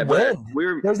 Well, that wind.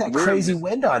 There was that crazy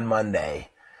wind on Monday.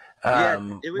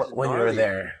 It was when you were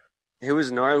there. It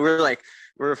was gnarly.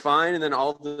 We were fine, and then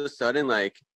all of a sudden,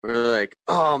 like, we were like,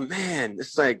 oh man,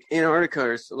 it's like Antarctica,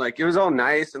 or so, like, it was all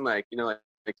nice and like, like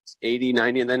 80,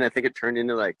 90, and then I think it turned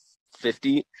into like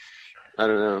 50. I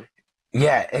don't know.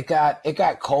 Yeah, it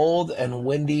got cold and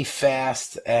windy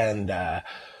fast, and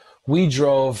we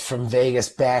drove from Vegas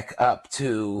back up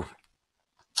to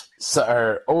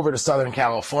over to Southern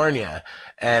California,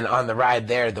 and on the ride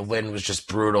there, the wind was just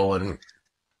brutal, and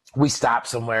we stopped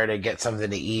somewhere to get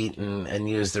something to eat and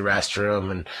use the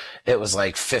restroom, and it was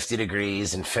like 50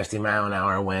 degrees and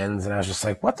 50-mile-an-hour winds, and I was just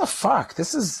like, what the fuck?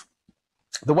 The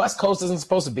West Coast isn't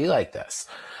supposed to be like this.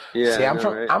 Yeah. See,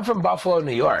 I'm from Buffalo,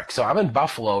 New York, so I'm in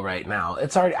Buffalo right now.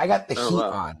 I got the heat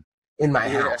on in my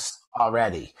house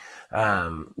already.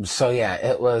 So yeah,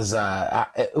 it was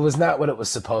not what it was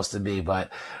supposed to be,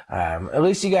 but at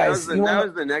least you guys. That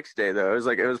was the next day though.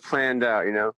 It was planned out.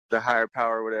 The higher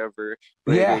power, whatever.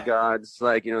 Reggae gods,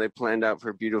 like they planned out for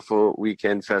a beautiful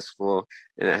weekend festival,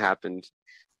 and it happened.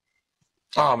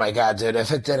 Oh my god, dude!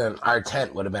 If it didn't, our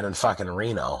tent would have been in fucking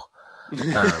Reno.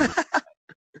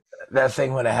 That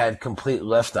thing would have had complete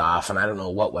liftoff, and I don't know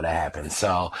what would have happened.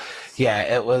 So, yeah,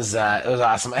 it was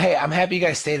awesome. Hey, I'm happy you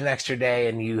guys stayed an extra day,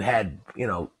 and you had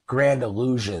grand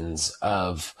illusions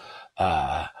of.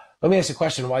 Let me ask you a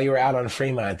question. While you were out on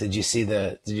Fremont, did you see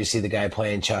the guy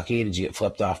playing Chucky? Did you get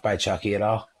flipped off by Chucky at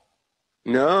all?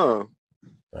 No.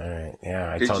 All right.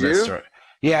 Yeah, I Did told you? that story.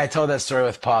 Yeah, I told that story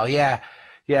with Paul. Yeah.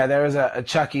 Yeah, there was a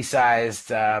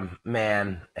Chucky-sized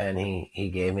man, and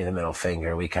he gave me the middle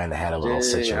finger. We kind of had a little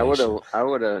situation. I would have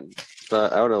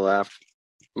laughed.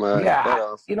 That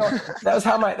was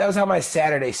how my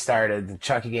Saturday started.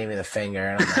 Chucky gave me the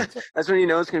finger, and I'm like, that's when you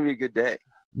know it's gonna be a good day.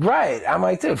 Right. I'm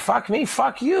like, dude, fuck me,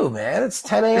 fuck you, man. It's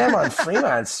 10 a.m. on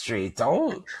Fremont Street.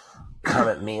 Don't come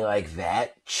at me like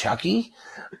that, Chucky.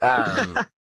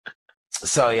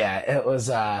 So yeah,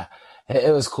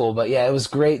 it was cool, but yeah, it was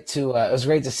great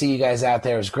to see you guys out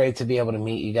there. It was great to be able to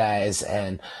meet you guys,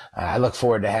 and I look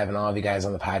forward to having all of you guys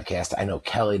on the podcast. I know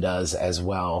Kelly does as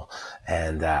well,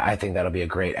 and I think that'll be a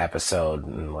great episode.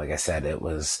 And like I said, it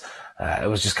was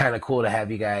just kind of cool to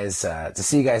have you guys to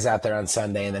see you guys out there on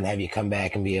Sunday, and then have you come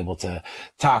back and be able to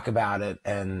talk about it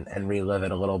and relive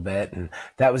it a little bit. And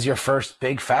that was your first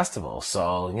big festival,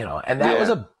 so and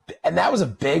that was a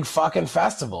big fucking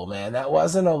festival, man. That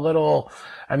wasn't a little.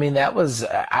 I mean, I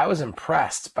was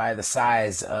impressed by the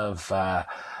size of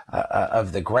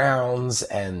the grounds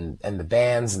and the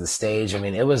bands and the stage. I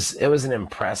mean, it was an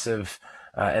impressive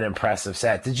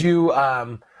set. Did you?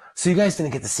 So you guys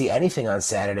didn't get to see anything on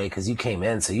Saturday because you came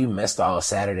in, so you missed all of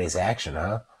Saturday's action,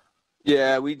 huh?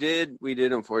 Yeah, we did. We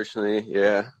did, unfortunately.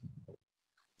 Yeah.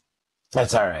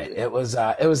 That's all right. It was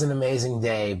an amazing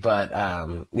day, but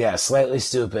Slightly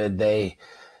Stoopid. They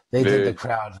did the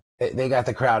crowd. They got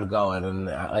the crowd going, and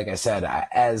like I said,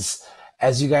 as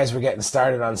you guys were getting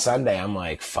started on Sunday, I'm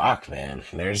like, fuck, man.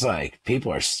 There's like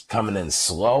people are coming in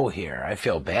slow here. I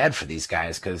feel bad for these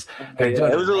guys because they're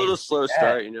doing. It was a little slow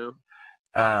start,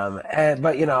 But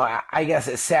I guess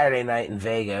it's Saturday night in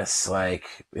Vegas, like.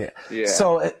 Yeah.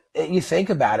 So you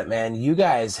think about it, man. You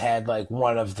guys had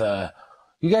one of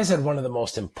the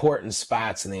most important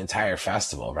spots in the entire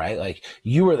festival, right? Like,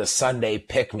 you were the Sunday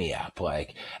pick-me-up.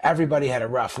 Like, everybody had a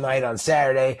rough night on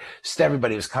Saturday. Just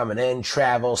everybody was coming in,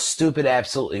 travel. Stoopid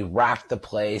absolutely rocked the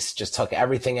place, just took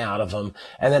everything out of them.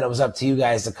 And then it was up to you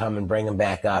guys to come and bring them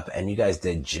back up, and you guys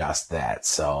did just that.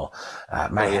 So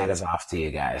my hat is off to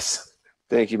you guys.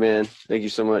 Thank you, man. Thank you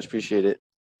so much. Appreciate it.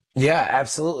 Yeah,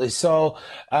 absolutely. So,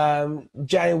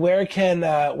 Johnny, where can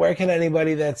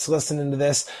anybody that's listening to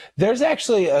this? There's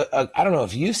actually I don't know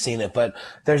if you've seen it, but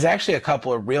there's actually a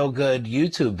couple of real good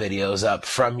YouTube videos up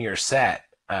from your set.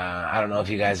 I don't know if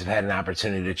you guys have had an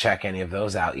opportunity to check any of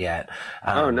those out yet.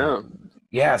 Oh no.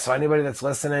 Yeah, so anybody that's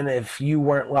listening, if you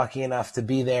weren't lucky enough to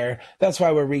be there, that's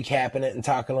why we're recapping it and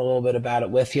talking a little bit about it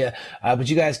with you. But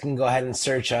you guys can go ahead and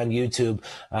search on YouTube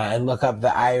and look up the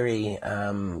Irie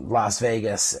Las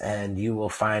Vegas, and you will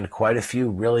find quite a few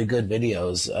really good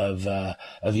videos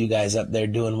of you guys up there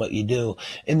doing what you do.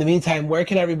 In the meantime, where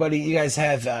can everybody, you guys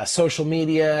have social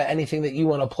media, anything that you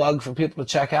want to plug for people to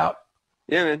check out?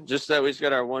 Yeah, man. Just that we just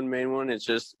got our one main one. It's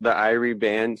just the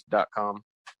IrieBand.com.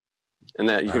 And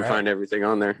that you can find everything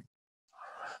on there.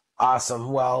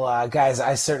 Awesome. Well, guys,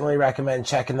 I certainly recommend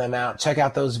checking them out. Check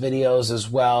out those videos as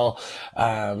well.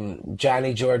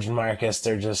 Johnny, George, and Marcus,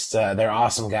 they're just, they're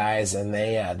awesome guys, and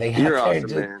they You're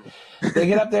awesome, man. They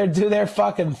get up there and do their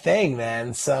fucking thing,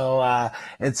 man. So,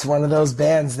 it's one of those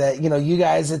bands that, you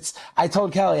guys, I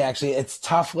told Kelly actually, it's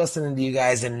tough listening to you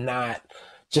guys and not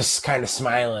just kind of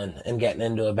smiling and getting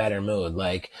into a better mood.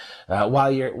 Like, while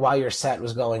your set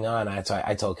was going on, I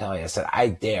told Kelly, I said, I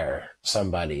dare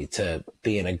somebody to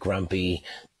be in a grumpy,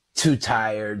 too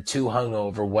tired, too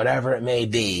hungover, whatever it may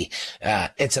be.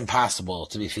 It's impossible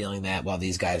to be feeling that while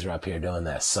these guys are up here doing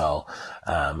this. So,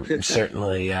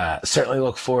 certainly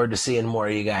look forward to seeing more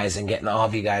of you guys and getting all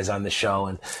of you guys on the show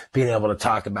and being able to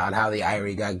talk about how the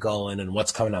Irie got going and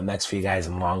what's coming up next for you guys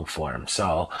in long form.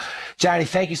 So, Johnny,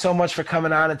 thank you so much for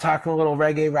coming on and talking a little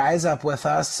Reggae Rise Up with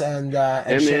us and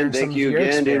sharing some of your experience. Thank you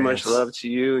again, dude. Much love to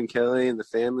you and Kelly and the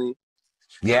family.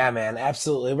 Yeah, man,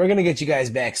 absolutely. We're going to get you guys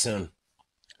back soon.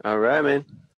 All right, man.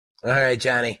 All right,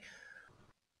 Johnny.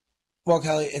 Well,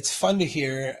 Kelly, it's fun to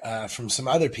hear from some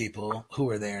other people who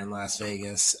were there in Las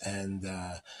Vegas, and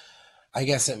I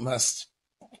guess it must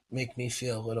make me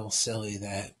feel a little silly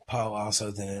that Paul also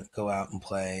didn't go out and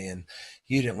play, and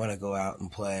you didn't want to go out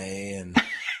and play, and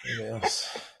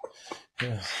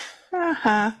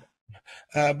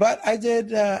but I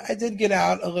did get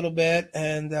out a little bit,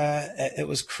 and it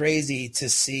was crazy to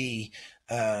see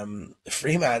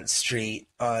Fremont Street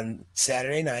on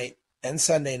Saturday night and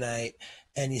Sunday night,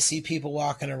 and you see people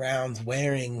walking around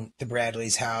wearing the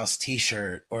Bradley's House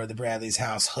t-shirt or the Bradley's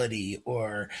House hoodie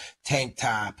or tank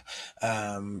top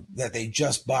that they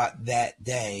just bought that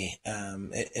day.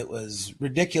 It was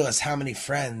ridiculous how many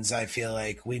friends I feel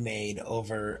like we made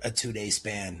over a 2-day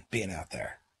span being out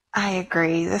there. I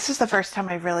agree. This is the first time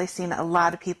I've really seen a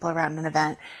lot of people around an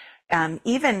event,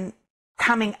 even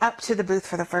coming up to the booth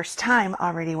for the first time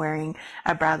already wearing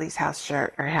a Bradley's House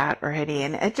shirt or hat or hoodie.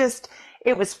 And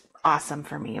it was awesome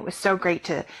for me. It was so great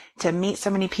to meet so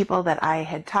many people that I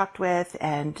had talked with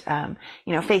and,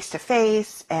 face to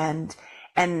face, and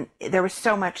there was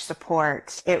so much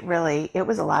support. It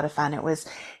was a lot of fun. It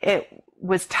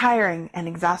was tiring and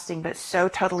exhausting, but so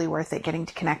totally worth it getting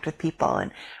to connect with people.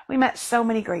 And we met so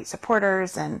many great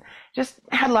supporters and just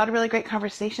had a lot of really great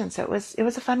conversations. So it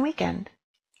was a fun weekend.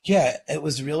 Yeah, it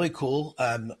was really cool.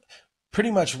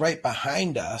 Pretty much right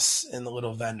behind us in the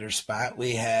little vendor spot,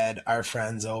 we had our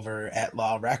friends over at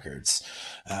Law Records.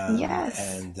 Yes.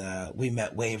 And we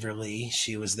met Waverly.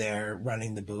 She was there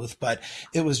running the booth. But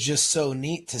it was just so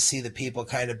neat to see the people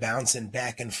kind of bouncing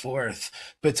back and forth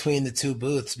between the two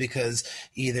booths, because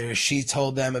either she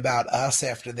told them about us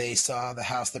after they saw the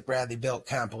House That Bradley Built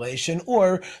compilation,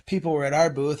 or people were at our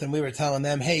booth and we were telling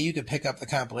them, hey, you could pick up the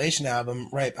compilation album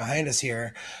right behind us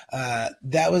here.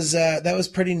 That was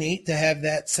pretty neat to have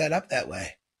that set up that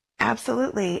way.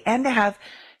 Absolutely. And to have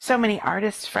so many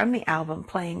artists from the album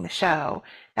playing the show,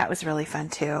 that was really fun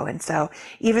too. And so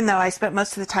even though I spent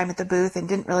most of the time at the booth and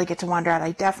didn't really get to wander out,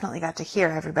 I definitely got to hear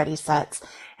everybody's sets,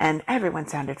 and everyone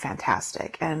sounded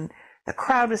fantastic. And the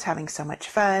crowd was having so much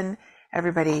fun.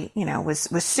 Everybody, was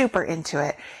super into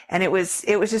it. And it was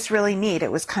just really neat.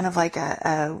 It was kind of like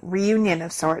a reunion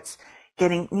of sorts,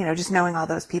 getting, just knowing all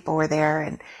those people were there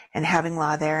and having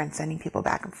Law there and sending people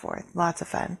back and forth. Lots of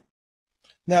fun.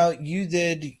 Now,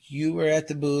 you were at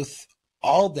the booth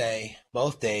all day,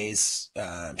 both days,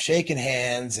 shaking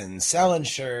hands and selling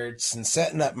shirts and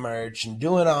setting up merch and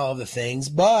doing all of the things.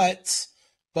 But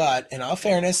in all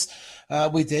fairness,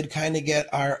 we did kind of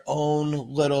get our own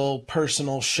little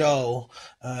personal show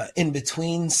in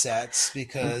between sets,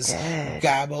 because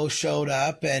Gabo showed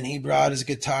up and he brought his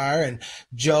guitar, and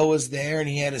Joe was there and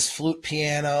he had his flute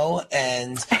piano,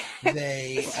 and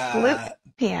they flute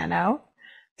piano.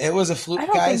 It was a flute. I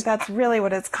don't think that's really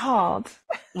what it's called.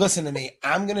 Listen to me.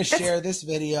 I'm going to share this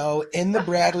video in the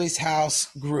Bradley's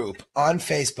House group on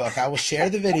Facebook. I will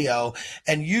share the video,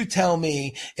 and you tell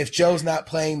me if Joe's not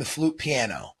playing the flute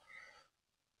piano.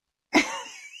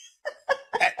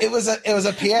 It was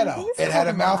a piano. It had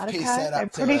a mouthpiece set up. I'm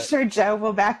pretty sure Joe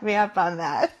will back me up on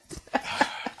that.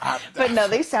 But no,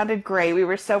 they sounded great. We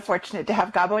were so fortunate to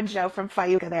have Gabo and Joe from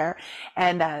Fayuca there.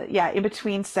 And in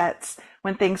between sets,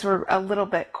 when things were a little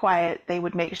bit quiet, they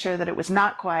would make sure that it was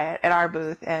not quiet at our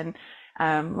booth, and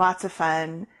lots of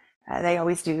fun. They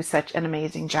always do such an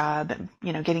amazing job,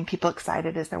 getting people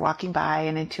excited as they're walking by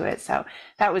and into it. So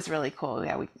that was really cool.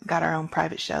 Yeah, we got our own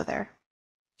private show there.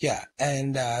 Yeah,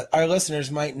 and our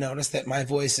listeners might notice that my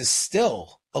voice is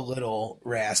still a little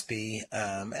raspy,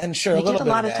 and sure, We a little did a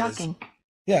bit lot of of that talking.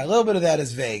 yeah, a little bit of that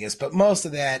is Vegas, but most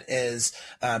of that is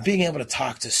being able to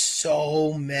talk to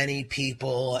so many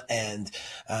people. And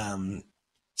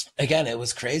again, it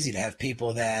was crazy to have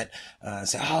people that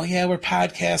say, "Oh yeah, we're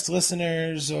podcast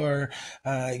listeners," or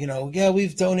 "Yeah,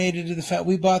 we've donated to the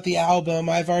we bought the album.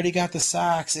 I've already got the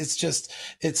socks."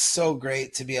 It's so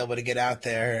great to be able to get out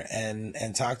there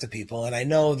and talk to people. And I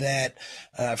know that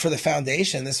for the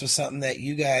foundation, this was something that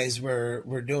you guys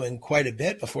were doing quite a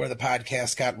bit before the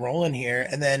podcast got rolling here,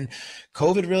 and then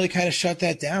COVID really kind of shut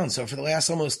that down. So for the last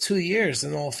almost 2 years, the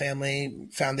Knoll Family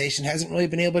Foundation hasn't really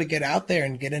been able to get out there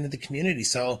and get into the community.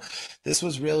 So this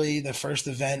was really the first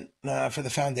event for the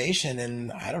foundation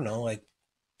in, I don't know, like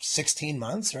 16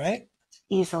 months, right?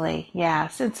 Easily, yeah,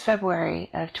 since February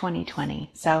of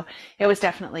 2020. So it was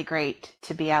definitely great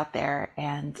to be out there,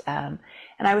 and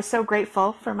I was so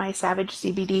grateful for my Savage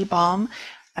CBD balm.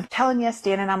 I'm telling you,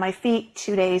 standing on my feet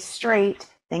 2 days straight,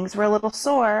 things were a little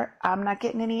sore. I'm not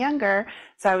getting any younger,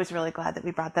 so I was really glad that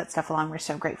we brought that stuff along. We're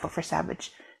so grateful for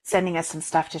Savage sending us some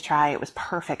stuff to try. It was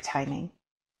perfect timing.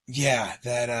 Yeah,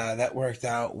 that worked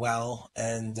out well,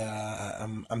 and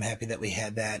I'm happy that we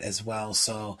had that as well.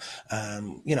 So,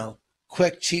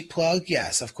 quick cheap plug,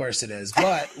 yes, of course it is,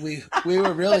 but we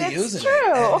were really using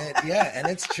it. And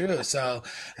it's true. So,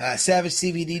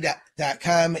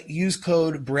 savagecbd.com, use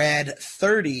code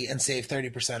BRAD30 and save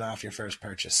 30% off your first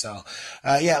purchase. So,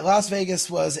 Las Vegas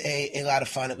was a lot of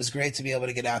fun. It was great to be able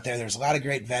to get out there. There's a lot of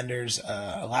great vendors,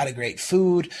 a lot of great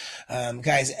food.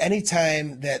 Guys,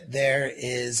 anytime that there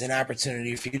is an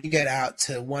opportunity for you to get out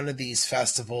to one of these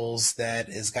festivals that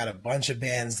has got a bunch of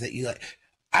bands that you like,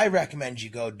 I recommend you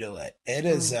go do it. It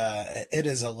is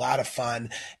a lot of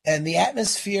fun, and the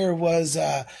atmosphere was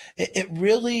it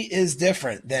really is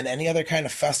different than any other kind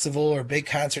of festival or big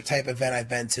concert type event I've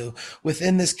been to.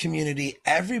 Within this community,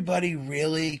 everybody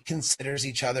really considers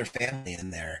each other family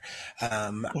in there.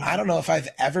 I don't know if I've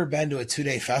ever been to a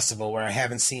 2-day festival where I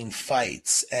haven't seen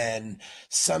fights and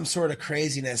some sort of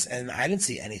craziness, and I didn't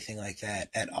see anything like that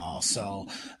at all. So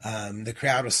the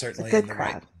crowd was certainly in the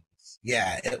right.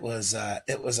 Yeah, it was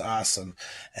awesome,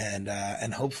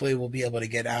 and hopefully we'll be able to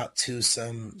get out to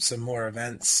some more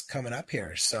events coming up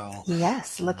here. So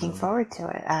yes, looking forward to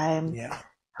it. I'm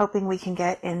hoping we can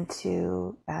get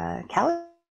into Cali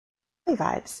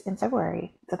Vibes in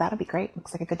February, so that'll be great.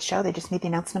 Looks like a good show. They just made the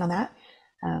announcement on that.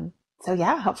 So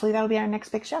yeah, hopefully that'll be our next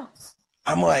big show.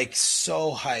 I'm like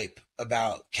so hype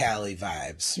about Cali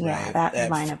Vibes. Yeah, right? That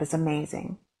lineup is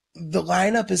amazing. The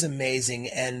lineup is amazing,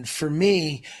 and for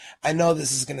me, I know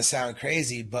this is going to sound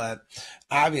crazy, but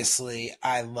obviously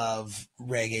I love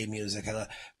reggae music.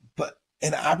 But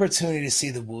an opportunity to see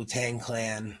the Wu-Tang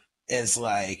Clan is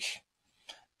like,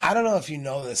 I don't know if you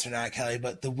know this or not, Kelly,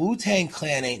 but the Wu-Tang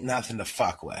Clan ain't nothing to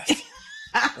fuck with,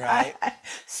 right?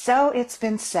 So it's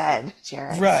been said,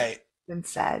 Jarett. Right. It's been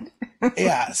said.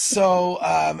 Yeah. So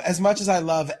as much as I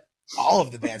love all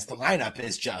of the bands, the lineup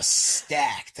is just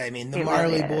stacked. I mean, the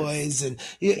Marley Boys, and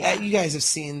you guys have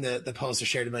seen the poster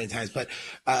shared a million times, but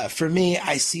for me,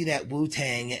 I see that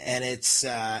Wu-Tang, and it's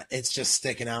just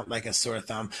sticking out like a sore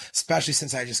thumb, especially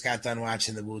since I just got done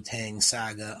watching the Wu-Tang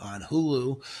saga on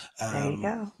Hulu. There you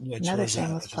go. Which Another was,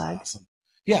 shameless plug. Awesome.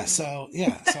 So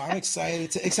I'm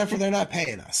excited except for they're not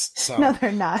paying us. So no,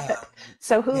 they're not.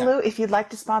 So Hulu, if you'd like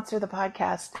to sponsor the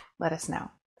podcast, let us know.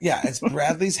 Yeah, it's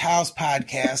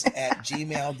bradleyshousepodcast at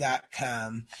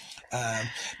gmail.com.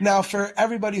 Now, for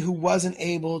everybody who wasn't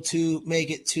able to make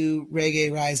it to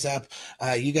Reggae Rise Up,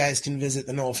 you guys can visit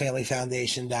the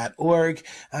KnollFamilyFoundation.org.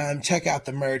 Check out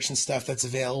the merch and stuff that's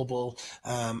available.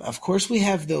 Of course, we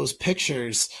have those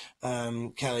pictures,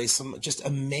 Kelly, some just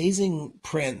amazing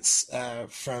prints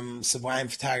from Sublime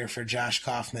photographer Josh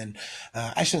Kaufman.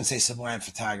 I shouldn't say Sublime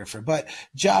photographer, but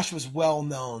Josh was well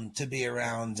known to be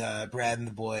around Brad and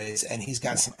the boys, and he's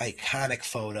got some iconic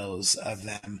photos of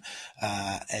them.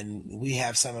 And we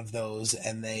have some of those,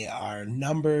 and they are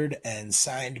numbered and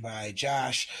signed by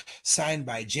Josh, signed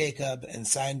by Jacob, and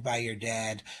signed by your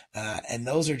dad. And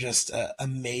those are just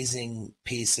amazing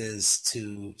pieces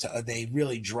they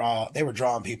were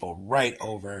drawing people right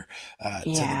over to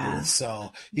the booth.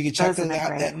 So you can check them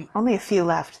out. Only a few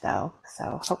left though.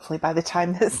 So hopefully by the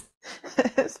time this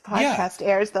podcast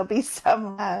airs, there'll be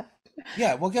some left.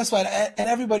 Yeah, well, guess what? And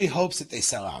everybody hopes that they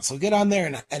sell out. So get on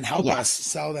there and help Yes. us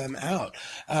sell them out.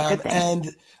 Good thing.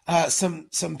 And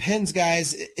some pins,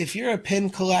 guys. If you're a pin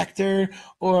collector,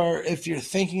 or if you're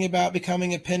thinking about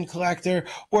becoming a pin collector,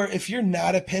 or if you're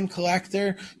not a pin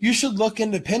collector, you should look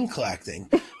into pin collecting.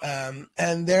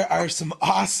 And there are some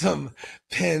awesome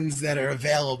pins that are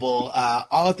available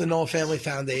all at the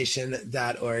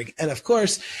NoelFamilyFoundation.org. And of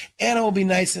course, Anna will be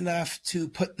nice enough to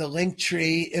put the link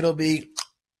tree. It'll be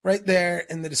right there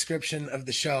in the description of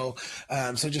the show.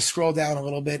 So just scroll down a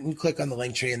little bit and click on the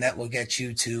link tree, and that will get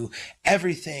you to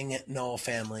everything Noel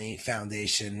Family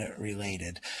Foundation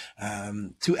related.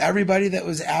 To everybody that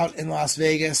was out in Las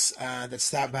Vegas, that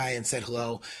stopped by and said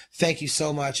hello, thank you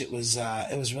so much. It was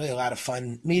really a lot of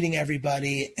fun meeting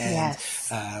everybody, and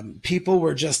Yes. People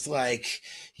were just like,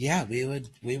 yeah, we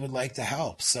would like to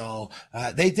help. So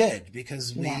they did,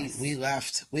 because Yes. we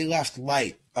left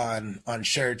light on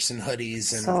shirts and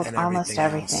hoodies and Sold and almost everything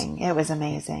else. everything. It was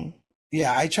amazing.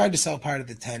 Yeah, I tried to sell part of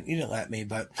the tent. You didn't let me,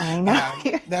 but I know.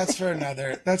 that's for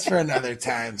another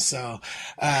time. So,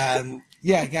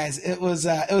 yeah, guys, it was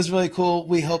really cool.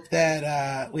 We hope that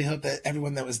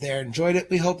everyone that was there enjoyed it.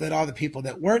 We hope that all the people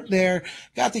that weren't there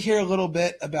got to hear a little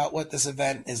bit about what this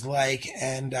event is like,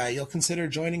 and you'll consider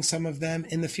joining some of them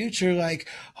in the future, like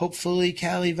hopefully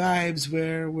Cali Vibes,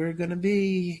 where we're gonna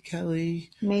be, Kelly.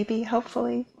 Maybe,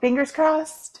 hopefully. Fingers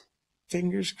crossed.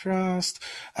 Fingers crossed.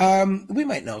 We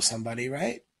might know somebody,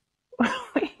 right?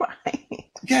 We might.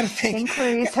 Gotta think.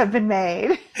 Inquiries have been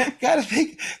made. Gotta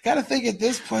think at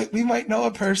this point, we might know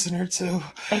a person or two.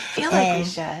 I feel like we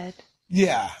should.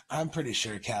 Yeah, I'm pretty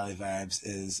sure Cali Vibes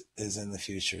is in the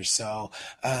future. So,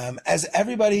 as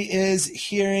everybody is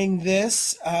hearing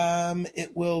this,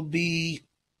 it will be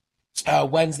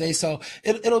Wednesday, so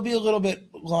it'll be a little bit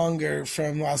longer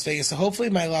from Las Vegas. So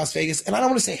hopefully my Las Vegas, and I don't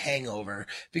want to say hangover,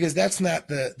 because that's not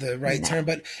the right term,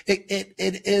 but it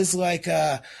is like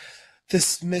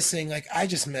this missing, like, I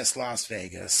just miss Las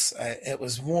Vegas. It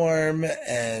was warm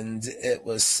and it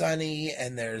was sunny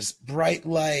and there's bright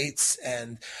lights,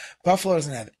 and Buffalo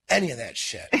doesn't have any of that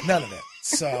shit. None of it.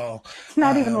 So It's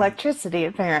not even electricity,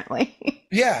 apparently.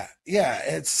 yeah, we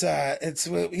don't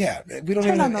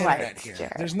Turn even on have the internet lights, here.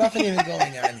 Jarett. There's nothing even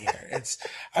going on here. I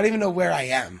don't even know where I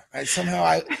am. Somehow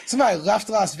I left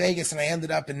Las Vegas and I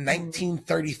ended up in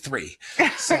 1933.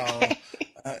 So Okay.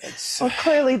 it's Well,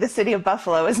 clearly the city of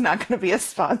Buffalo is not going to be a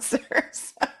sponsor,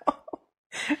 so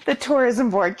the tourism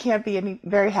board can't be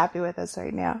very happy with us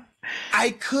right now. I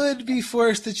could be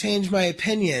forced to change my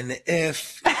opinion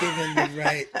if given the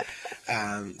right.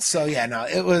 So yeah, no,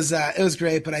 it was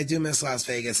great, but I do miss Las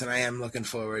Vegas, and I am looking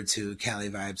forward to Cali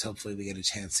Vibes. Hopefully we get a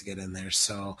chance to get in there.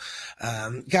 So,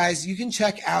 guys, you can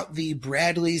check out the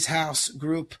Bradley's House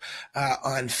group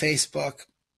on Facebook.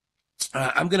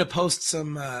 I'm going to post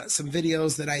some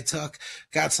videos that I took.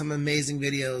 Got some amazing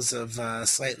videos of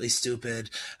Slightly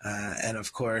Stoopid and,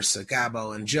 of course,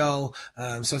 Gabo and Joe.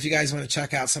 So if you guys want to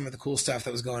check out some of the cool stuff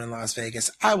that was going in Las Vegas,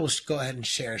 I will go ahead and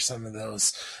share some of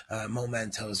those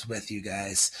mementos with you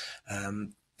guys.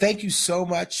 Thank you so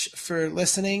much for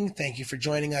listening. Thank you for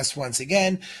joining us once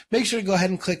again. Make sure to go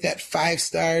ahead and click that 5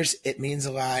 stars. It means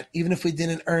a lot. Even if we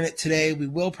didn't earn it today, we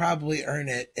will probably earn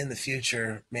it in the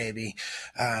future, maybe.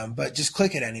 But just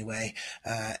click it anyway.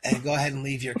 And go ahead and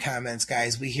leave your comments,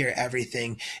 guys. We hear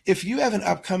everything. If you have an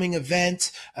upcoming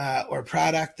event or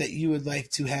product that you would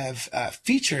like to have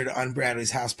featured on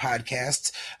Bradley's House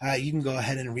Podcasts, you can go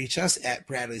ahead and reach us at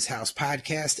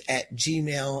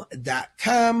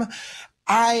bradleyshousepodcast@gmail.com.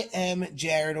 I am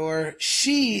Jarett Orr.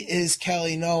 She is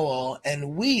Kelly Noel,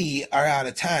 and we are out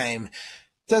of time.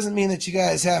 Doesn't mean that you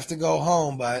guys have to go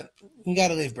home, but you got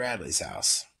to leave Bradley's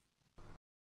house.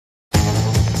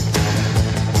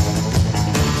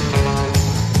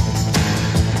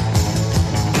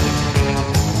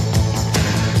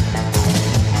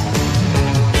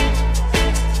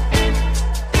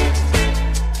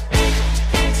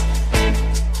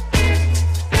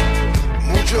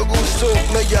 Mucho gusto,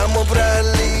 me llamo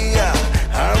Bradley.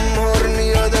 I'm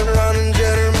hornier than Ron and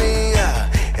Jeremy.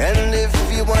 And if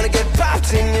you wanna get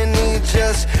popped in your knee,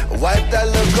 just wipe that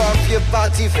look off your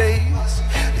body face.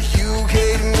 You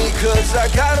hate me cause I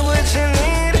got what you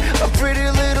need, a pretty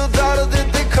little daughter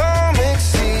that they call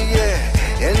Mixie,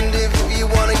 yeah. And if you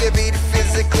wanna get beat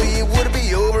physically, it would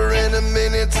be over in a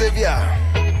minute if ya.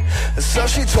 So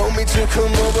she told me to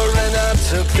come over and I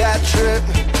took that trip.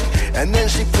 And then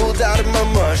she pulled out my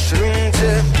mushroom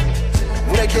tip.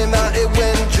 When I came out it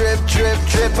went drip, drip,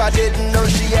 drip. I didn't know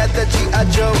she had the G.I.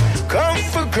 Joe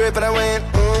comfort grip. And I went,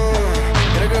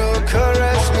 and a girl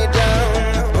caressed me down,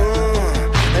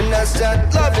 and I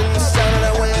started loving the sound. And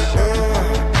I went,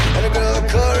 and a girl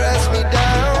caressed me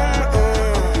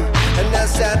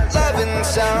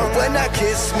sound. When I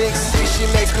kiss Mixie, she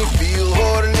makes me feel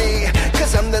horny.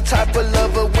 Cause I'm the type of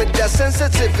lover with that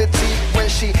sensitivity. When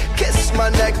she kiss my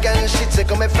neck and she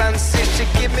tickle me fancy, she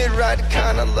give me right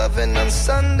kind of loving on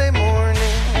Sunday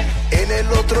morning. En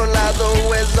el otro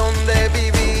lado es donde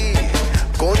viví,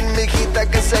 con mi hijita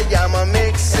que se llama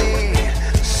Mixie.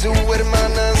 Su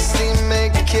hermana sí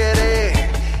me quiere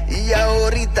y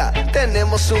ahorita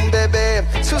tenemos un bebé.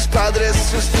 Sus padres,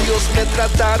 sus tíos me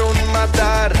trataron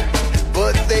matar,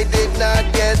 but they did not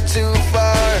get too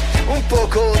far. Un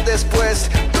poco después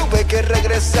tuve que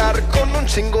regresar con un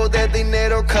chingo de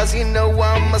dinero, cause you know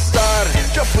I'm a star.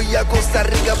 Yo fui a Costa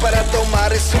Rica para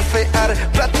tomar y surfear.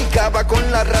 Platicaba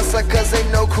con la raza cause they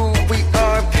know who we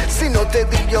are. Si no te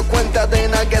di yo cuenta,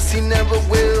 then I guess you never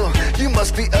will. You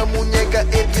must be a muñeca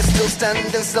if you're still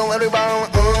standing still and rebound.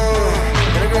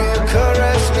 And a girl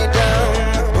caressed me down,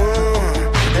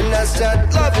 and that's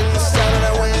that loving sound. And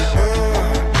I went,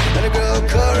 and a girl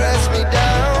caressed me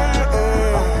down,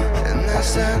 and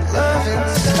that's that loving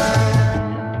sound.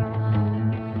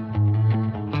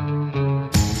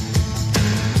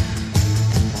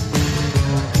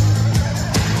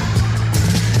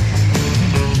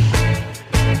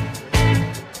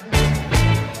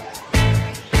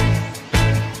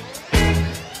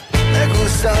 Me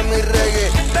gusta mi reggae,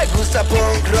 me gusta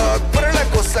punk rock, pero la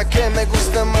cosa que me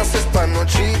gusta más es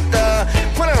panochita.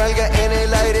 Pon la nalga en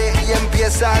el aire y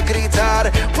empieza a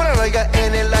gritar. Pon la nalga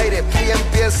en el aire y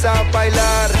empieza a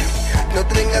bailar. No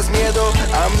tengas miedo,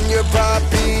 I'm your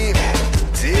papi.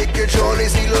 Take your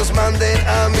journeys y los manden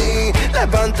a mí.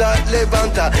 Levanta,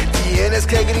 levanta, tienes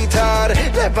que gritar.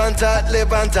 Levanta,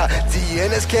 levanta,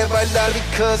 tienes que bailar.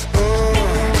 Because,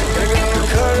 you're gonna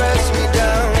caress me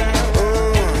down,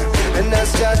 and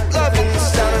that's that loving